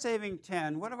 instead of saving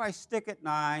 10, what if I stick at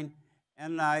 9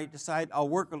 and I decide I'll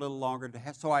work a little longer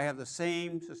so I have the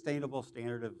same sustainable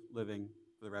standard of living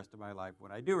for the rest of my life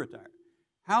when I do retire?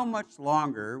 How much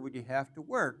longer would you have to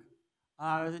work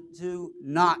to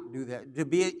not do that, to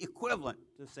be equivalent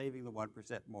to saving the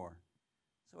 1% more?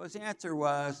 So his answer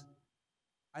was,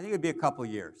 I think it'd be a couple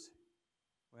years.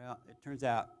 Well, it turns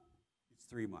out it's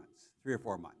 3 months, 3 or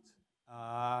 4 months.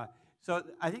 So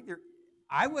I think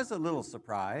I was a little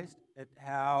surprised at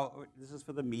how, this is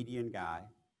for the median guy,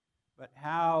 but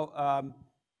how,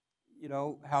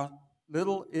 how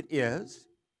little it is.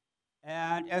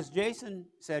 And as Jason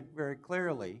said very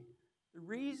clearly, the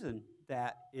reason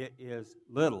that it is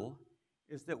little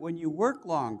is that when you work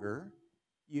longer,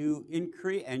 you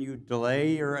increase and you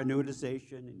delay your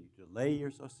annuitization and you delay your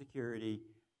Social Security,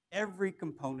 every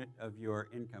component of your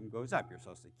income goes up. Your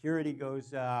Social Security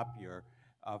goes up, your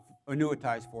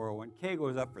annuitized 401k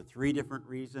goes up for 3 different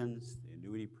reasons. The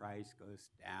annuity price goes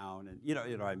down, and you know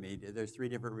what I mean. There's 3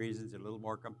 different reasons, a little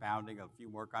more compounding, a few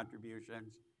more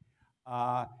contributions.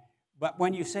 But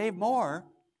when you save more,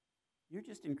 you're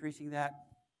just increasing that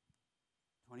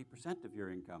 20% of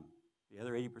your income. The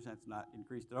other 80% is not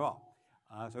increased at all.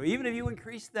 So even if you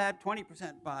increase that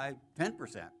 20% by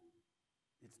 10%,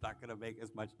 it's not going to make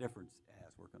as much difference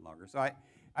as working longer. So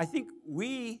I think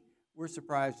we were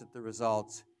surprised at the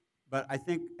results, but I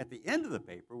think at the end of the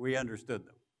paper, we understood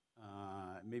them.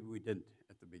 Maybe we didn't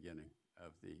at the beginning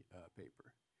of the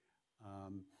paper.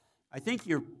 I think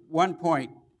your one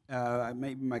point,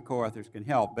 maybe my co-authors can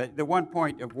help, but the one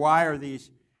point of why are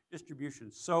these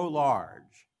distributions so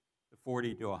large, the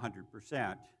 40 to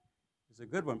 100%, is a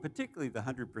good one, particularly the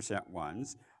 100%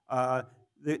 ones.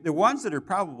 The ones that are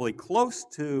probably close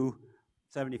to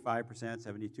 75%,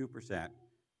 72%,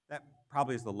 that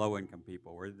probably is the low-income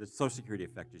people, where the Social Security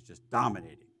effect is just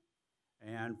dominating.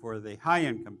 And for the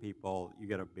high-income people, you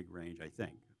get a big range, I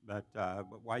think. But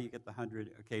why you get the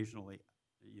 100 occasionally,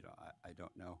 I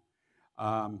don't know.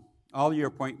 All your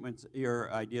appointments,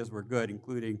 your ideas were good,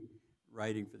 including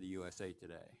writing for the USA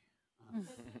Today.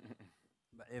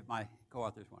 But if my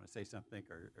co-authors want to say something,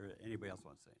 or anybody else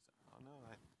wants to say something. Oh, no,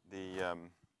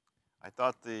 I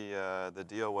thought the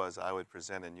deal was I would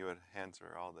present and you would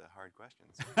answer all the hard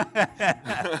questions.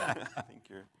 I think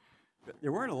you're...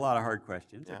 There weren't a lot of hard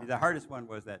questions. Yeah. I mean, the hardest one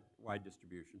was that wide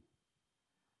distribution.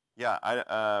 Yeah,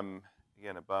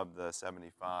 again, above the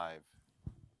 75,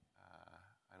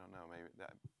 I don't know, maybe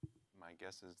my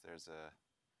guess is there's a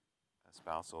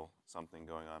spousal something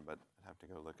going on, but I'd have to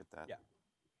go look at that. Yeah.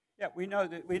 Yeah, we know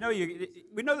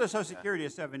the Social Security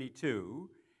is 72,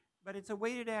 but it's a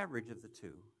weighted average of the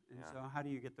two. And so how do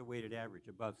you get the weighted average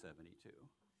above 72?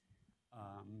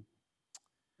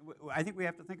 I think we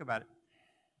have to think about it.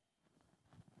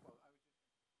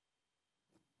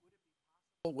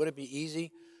 Would it be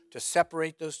easy to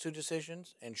separate those two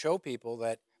decisions and show people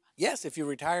that, yes, if you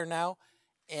retire now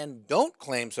and don't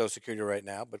claim Social Security right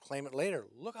now, but claim it later,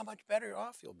 look how much better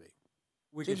off you'll be.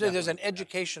 Seems like there's an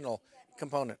educational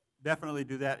component. Definitely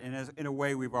do that, and in a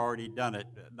way we've already done it,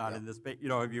 not in this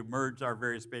paper. If you merge our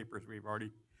various papers, we've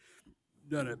already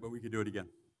done it, but we could do it again.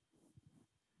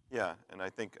 Yeah, and I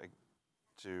think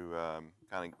to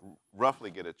kind of roughly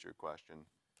get at your question,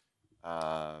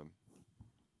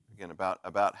 again,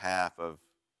 about half of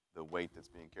the weight that's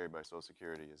being carried by Social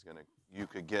Security is you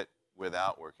could get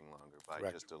without working longer by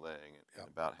Correct. just delaying it. Yep.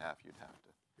 And about half you'd have to.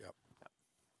 Yep.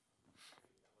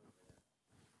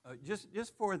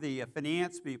 Just for the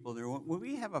finance people, when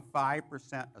we have a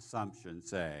 5% assumption,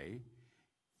 say,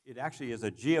 it actually is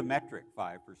a geometric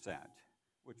 5%,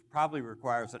 which probably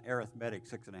requires an arithmetic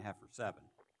 6.5 or 7,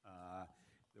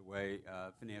 the way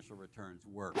financial returns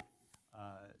work.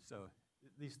 So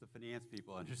at least the finance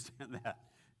people understand that.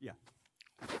 Yeah.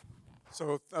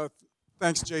 So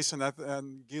thanks, Jason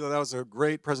and Gila. That was a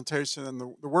great presentation, and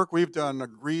the work we've done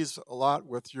agrees a lot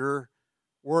with your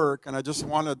work. And I just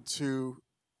wanted to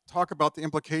talk about the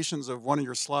implications of one of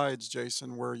your slides,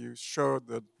 Jason, where you showed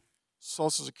that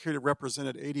Social Security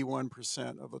represented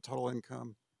 81% of the total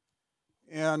income.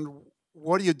 And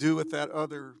what do you do with that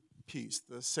other piece,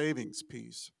 the savings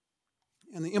piece,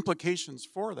 and the implications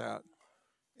for that?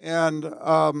 And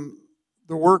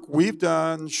the work we've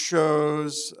done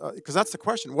shows, because that's the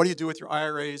question, what do you do with your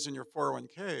IRAs and your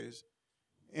 401ks?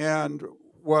 And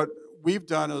what we've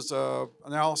done is an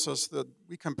analysis that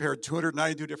we compared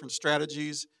 292 different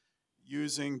strategies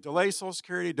using delay Social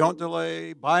Security, don't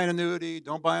delay, buy an annuity,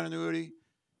 don't buy an annuity.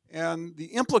 And the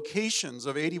implications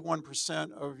of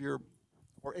 81% of your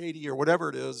or 80 or whatever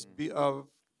it is of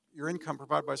your income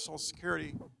provided by Social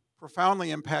Security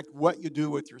profoundly impact what you do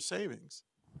with your savings.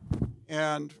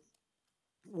 And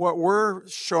what we're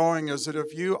showing is that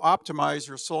if you optimize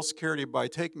your Social Security by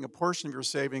taking a portion of your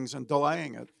savings and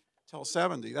delaying it till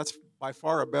 70, that's by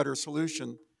far a better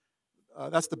solution.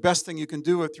 That's the best thing you can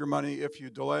do with your money if you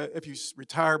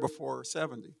retire before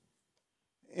 70.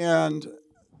 And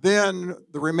then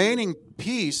the remaining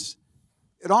piece,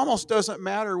 it almost doesn't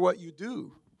matter what you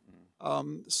do.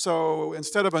 So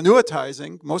instead of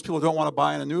annuitizing, most people don't want to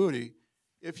buy an annuity.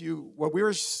 What we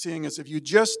were seeing is if you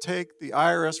just take the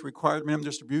IRS required minimum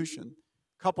distribution,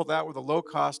 couple that with a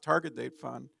low-cost target date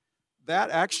fund,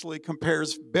 that actually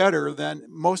compares better than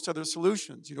most other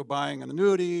solutions, buying an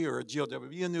annuity or a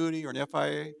GLWB annuity or an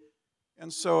FIA.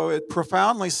 And so it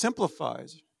profoundly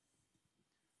simplifies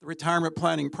the retirement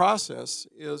planning process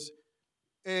is,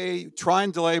 try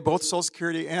and delay both Social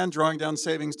Security and drawing down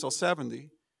savings till 70.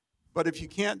 But if you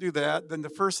can't do that, then the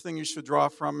first thing you should draw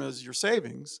from is your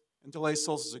savings and delay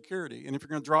Social Security. And if you're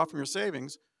going to draw from your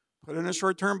savings, put it in a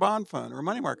short-term bond fund or a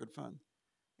money market fund.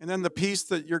 And then the piece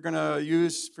that you're going to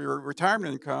use for your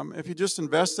retirement income, if you just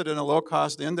invest it in a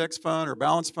low-cost index fund or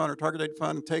balanced fund or target date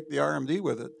fund and take the RMD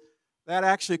with it, that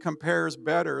actually compares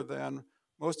better than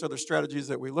most other strategies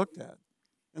that we looked at.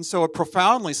 And so it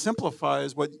profoundly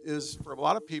simplifies what is, for a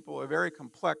lot of people, a very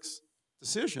complex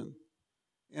decision.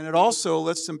 And it also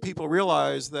lets some people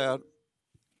realize that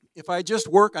if I just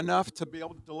work enough to be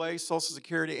able to delay Social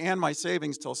Security and my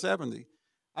savings till 70,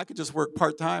 I could just work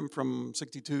part-time from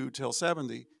 62 till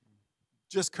 70,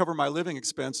 just cover my living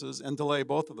expenses and delay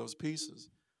both of those pieces.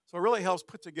 So it really helps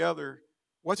put together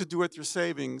what to do with your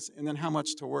savings and then how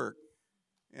much to work.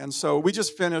 And so we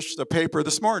just finished a paper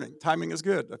this morning. Timing is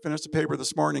good. I finished a paper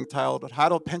this morning titled, How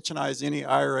to Pensionize Any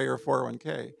IRA or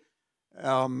 401k.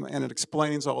 And it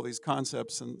explains all these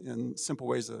concepts in simple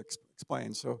ways to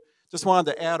explain. So just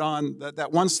wanted to add on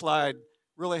that one slide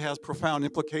really has profound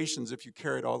implications if you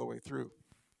carry it all the way through.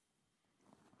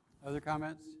 Other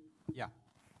comments? Yeah.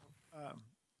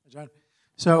 John.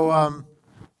 So I'm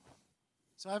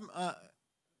a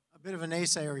bit of a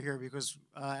naysayer here because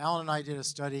Alan and I did a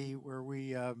study where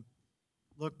we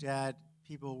looked at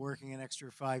people working an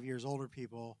extra 5 years, older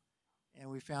people, and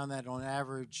we found that on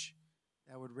average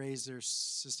that would raise their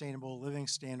sustainable living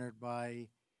standard by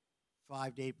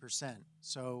 5 to 8%.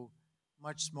 So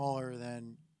much smaller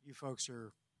than you folks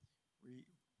are,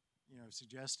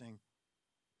 suggesting.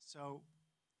 So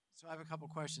I have a couple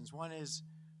questions. One is,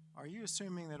 are you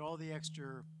assuming that all the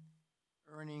extra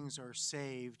earnings are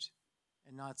saved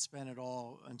and not spent at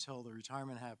all until the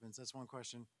retirement happens? That's one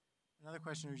question. Another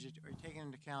question is, are you taking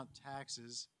into account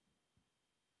taxes?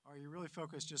 Are you really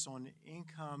focused just on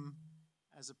income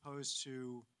as opposed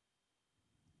to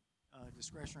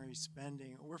discretionary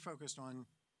spending? We're focused on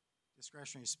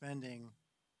discretionary spending,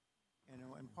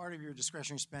 and part of your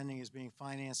discretionary spending is being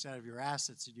financed out of your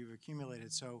assets that you've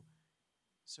accumulated. So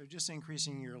just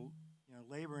increasing your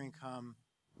labor income,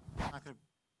 not gonna,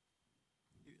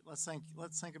 let's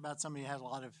think about somebody who had a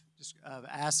lot of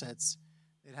assets.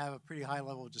 They'd have a pretty high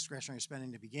level of discretionary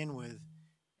spending to begin with,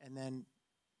 and then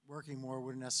working more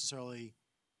wouldn't necessarily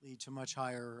lead to much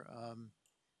higher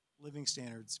living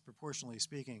standards, proportionally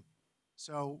speaking.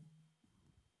 So,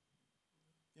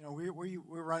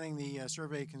 we're running the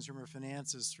Survey Consumer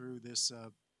Finances through this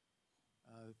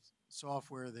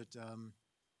software that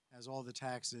has all the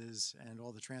taxes and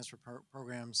all the transfer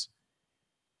programs,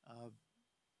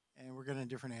 and we're getting a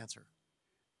different answer.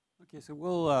 Okay, so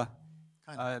we'll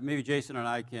maybe Jason and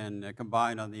I can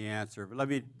combine on the answer, but let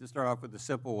me just start off with the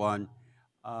simple one.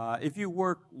 If you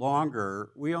work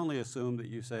longer, we only assume that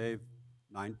you save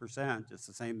 9%. It's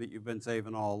the same that you've been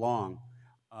saving all along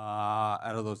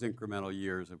out of those incremental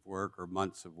years of work or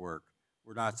months of work.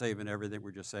 We're not saving everything,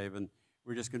 we're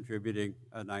just contributing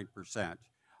 9%.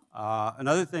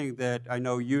 Another thing that I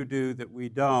know you do that we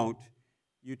don't,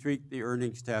 you treat the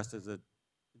earnings test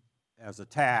as a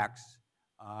tax.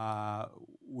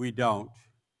 We don't.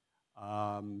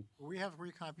 We have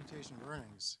recomputation of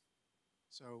earnings,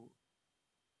 so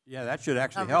yeah, that should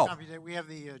actually help. We have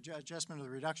the adjustment of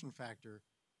the reduction factor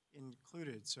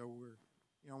included, so we're,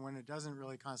 when it doesn't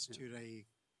really constitute a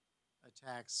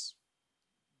tax,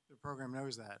 the program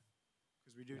knows that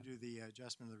because we do the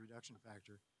adjustment of the reduction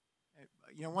factor.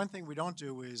 One thing we don't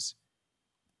do is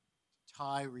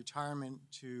tie retirement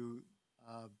to,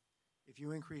 if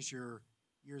you increase your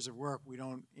years of work, we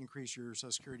don't increase your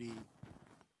Social Security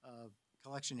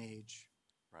collection age.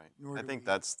 Right. I think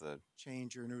that's the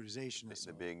change your annuitization.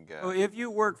 The big. So if you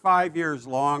work 5 years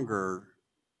longer,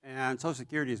 and Social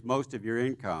Security is most of your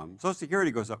income, Social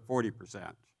Security goes up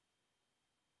 40%.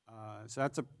 So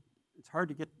it's hard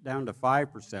to get down to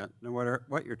 5%, no matter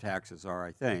what your taxes are,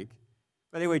 I think.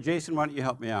 But anyway, Jason, why don't you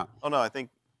help me out? Oh no, I think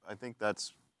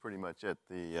that's pretty much it.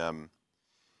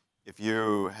 If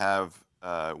you have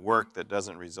work that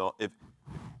doesn't result, if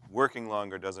working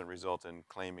longer doesn't result in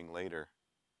claiming later,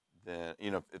 then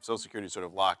if Social Security is sort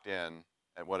of locked in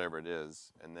at whatever it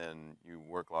is, and then you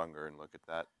work longer and look at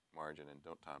that margin and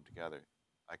don't tie them together,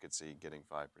 I could see getting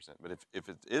 5%. But if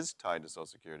it is tied to Social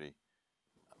Security,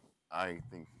 I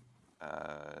think.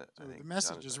 So the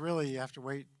message is really you have to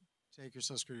wait, take your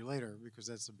Social Security later, because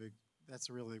that's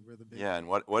really where the big. Yeah, and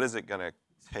what is it going to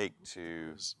take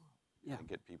to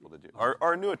get people to do, or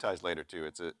annuitize later too?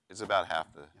 It's about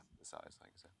half the size, like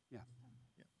I said. Yeah.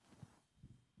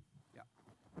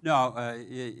 No,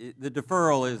 the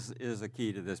deferral is a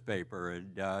key to this paper,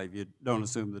 and if you don't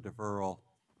assume the deferral.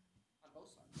 On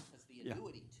both sides, because the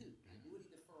annuity too, the annuity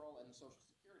deferral and the Social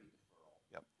Security deferral.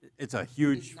 Yep. It's a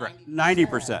huge, It's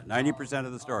 90%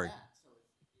 of the story. So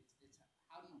it's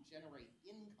how do you generate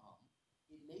income?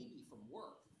 It may be from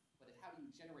work, but how do you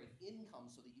generate income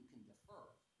so that you can defer?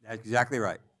 That's exactly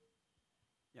right.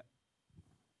 Yep.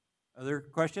 Other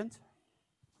questions?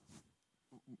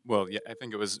 Well, yeah, I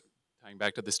think it was tying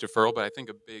back to this deferral, but I think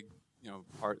a big,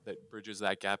 part that bridges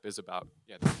that gap is about,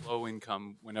 the flow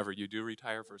income whenever you do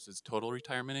retire versus total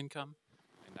retirement income,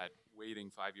 and that waiting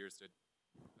 5 years to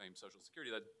claim Social Security,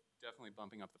 that definitely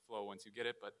bumping up the flow once you get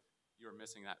it, but you're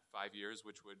missing that 5 years,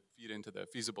 which would feed into the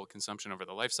feasible consumption over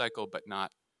the life cycle, but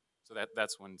not, so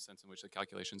that's one sense in which the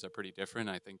calculations are pretty different.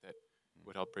 I think that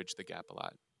would help bridge the gap a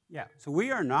lot. Yeah, so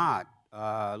we are not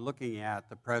looking at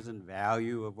the present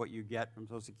value of what you get from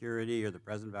Social Security or the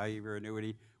present value of your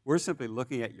annuity. We're simply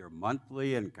looking at your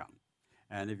monthly income.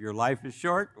 And if your life is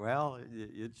short, well,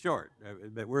 it's short.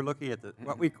 But we're looking at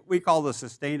what we call the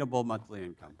sustainable monthly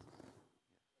income.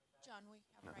 John, we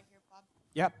have right here, Bob.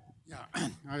 Yep. Yeah,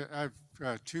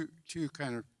 I've two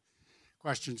kind of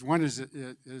questions. One is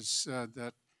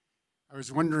that I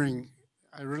was wondering,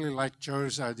 I really like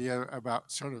Joe's idea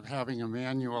about sort of having a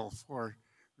manual for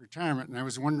retirement, and I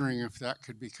was wondering if that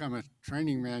could become a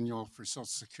training manual for Social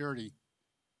Security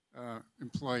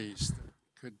employees that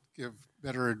could give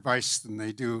better advice than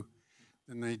they do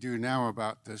now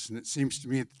about this. And it seems to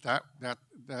me that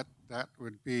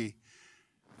would be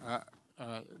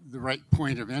the right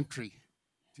point of entry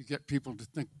to get people to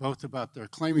think both about their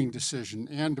claiming decision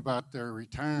and about their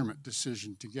retirement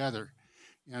decision together,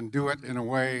 and do it in a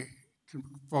way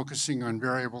focusing on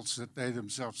variables that they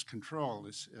themselves control,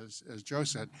 as Joe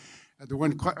said. The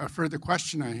one further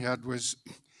question I had was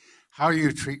how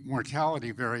you treat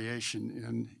mortality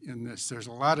variation in this. There's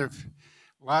a lot of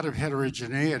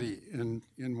heterogeneity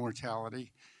in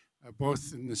mortality,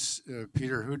 both in this.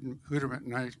 Peter Huderman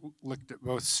and I looked at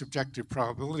both subjective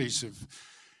probabilities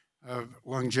of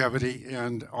longevity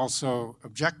and also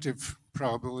objective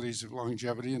probabilities of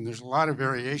longevity, and there's a lot of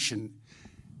variation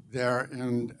there,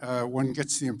 and one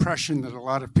gets the impression that a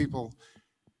lot of people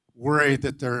worry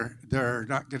that they're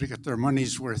not going to get their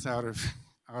money's worth out of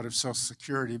Social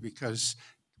Security because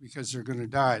they're going to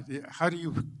die. How do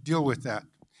you deal with that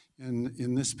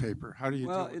in this paper? How do you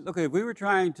Well, deal with look, if we were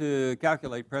trying to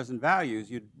calculate present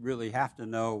values, you'd really have to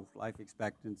know life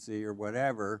expectancy or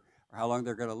whatever, or how long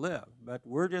they're going to live. But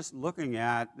we're just looking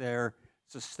at their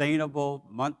sustainable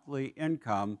monthly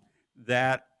income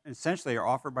that essentially are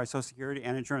offered by Social Security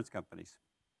and insurance companies.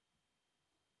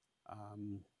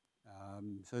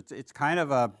 So it's kind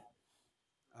of a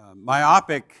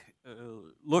myopic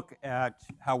look at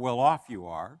how well off you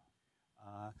are.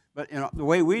 But the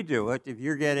way we do it, if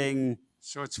you're getting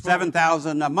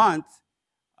 $7,000 a month,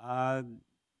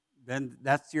 then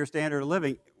that's your standard of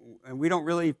living, and we don't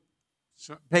really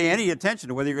pay any attention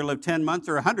to whether you're going to live 10 months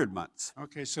or 100 months.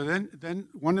 Okay, so then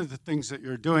one of the things that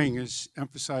you're doing is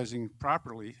emphasizing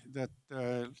properly that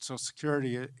Social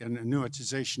Security and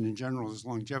annuitization in general is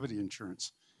longevity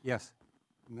insurance. Yes.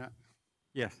 And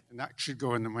that should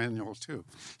go in the manual too.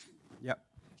 Yep.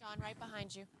 John, right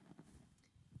behind you.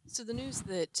 So the news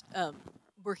that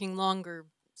working longer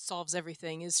solves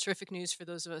everything is terrific news for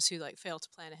those of us who fail to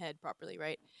plan ahead properly,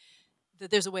 right?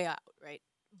 That there's a way out, right?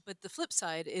 But the flip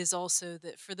side is also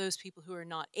that for those people who are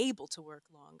not able to work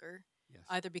longer,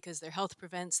 either because their health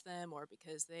prevents them or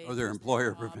because they or their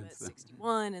employer prevents at them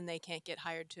 61 and they can't get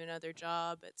hired to another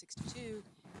job at 62,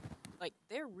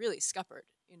 they're really scuppered.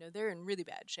 They're in really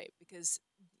bad shape because,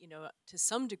 to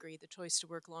some degree, the choice to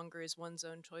work longer is one's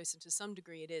own choice, and to some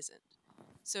degree it isn't.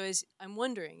 So I'm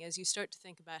wondering, as you start to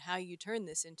think about how you turn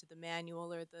this into the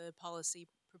manual or the policy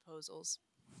proposals,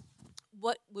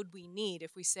 what would we need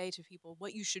if we say to people,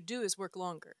 what you should do is work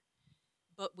longer,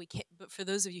 but we can't. But for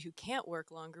those of you who can't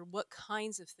work longer, what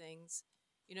kinds of things,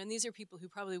 you know? And these are people who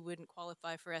probably wouldn't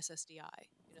qualify for SSDI.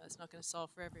 You know, it's not going to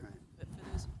solve for everyone. But for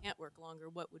those who can't work longer,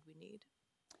 what would we need?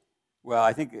 Well,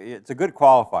 I think it's a good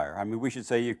qualifier. I mean, we should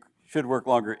say you should work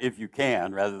longer if you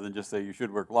can, rather than just say you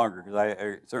should work longer, because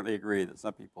I certainly agree that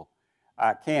some people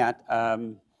can't.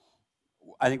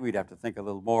 I think we'd have to think a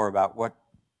little more about what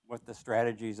the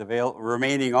strategies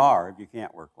remaining are if you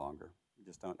can't work longer. You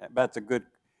just don't. But that's a good.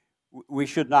 We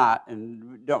should not,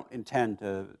 and don't intend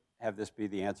to have this be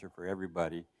the answer for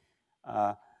everybody.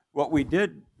 What we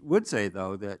would say,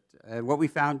 though, that what we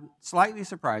found slightly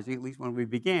surprising, at least when we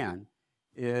began,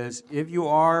 is if you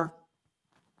are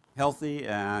healthy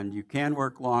and you can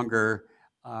work longer,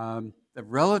 the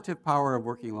relative power of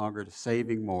working longer to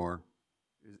saving more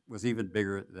was even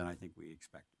bigger than I think we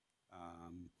expected.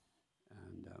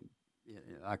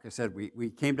 Like I said, we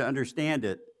came to understand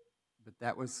it, but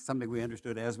that was something we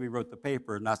understood as we wrote the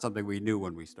paper, not something we knew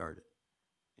when we started.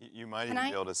 You might even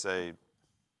be able to say,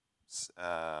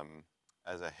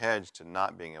 as a hedge to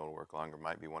not being able to work longer,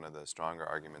 might be one of the stronger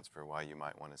arguments for why you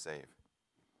might want to save.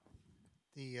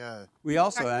 We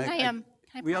also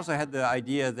had the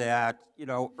idea that, you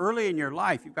know, early in your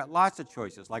life, you've got lots of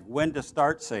choices, like when to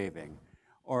start saving,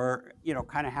 or, you know,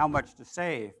 kind of how much to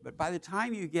save. But by the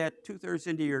time you get 2/3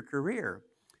 into your career,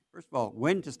 first of all,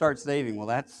 when to start saving, well,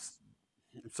 I'm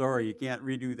sorry, you can't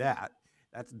redo that.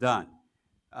 That's done.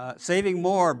 Saving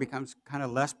more becomes kind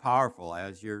of less powerful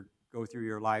as you go through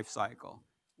your life cycle.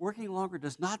 Working longer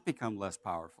does not become less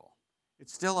powerful.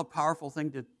 It's still a powerful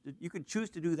thing you could choose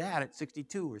to do that at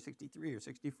 62 or 63 or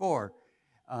 64.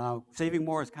 Saving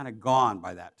more is kind of gone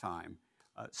by that time.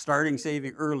 Starting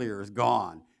saving earlier is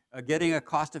gone. Getting a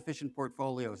cost-efficient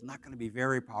portfolio is not going to be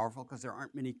very powerful because there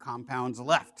aren't many compounds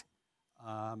left.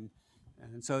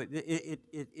 And so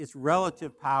its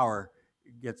relative power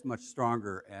gets much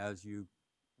stronger as you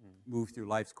move through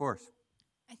life's course.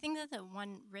 I think that the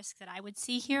one risk that I would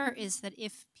see here is that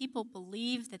if people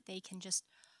believe that they can just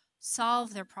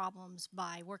solve their problems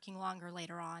by working longer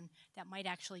later on, that might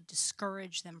actually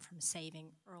discourage them from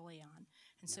saving early on.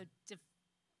 And so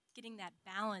getting that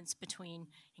balance between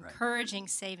encouraging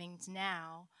savings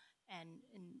now and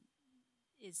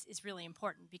is really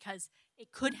important, because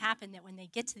it could happen that when they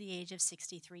get to the age of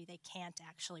 63, they can't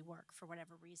actually work for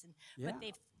whatever reason. Yeah. But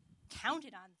they've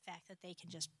counted on the fact that they can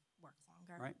just work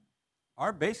longer. Right.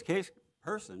 Our base case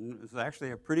person is actually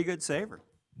a pretty good saver.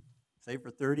 Save for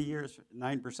 30 years,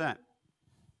 9%.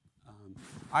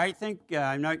 I think,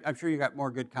 I'm sure you got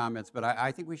more good comments, but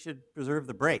I think we should preserve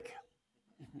the break.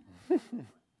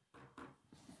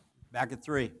 Back at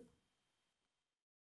 3.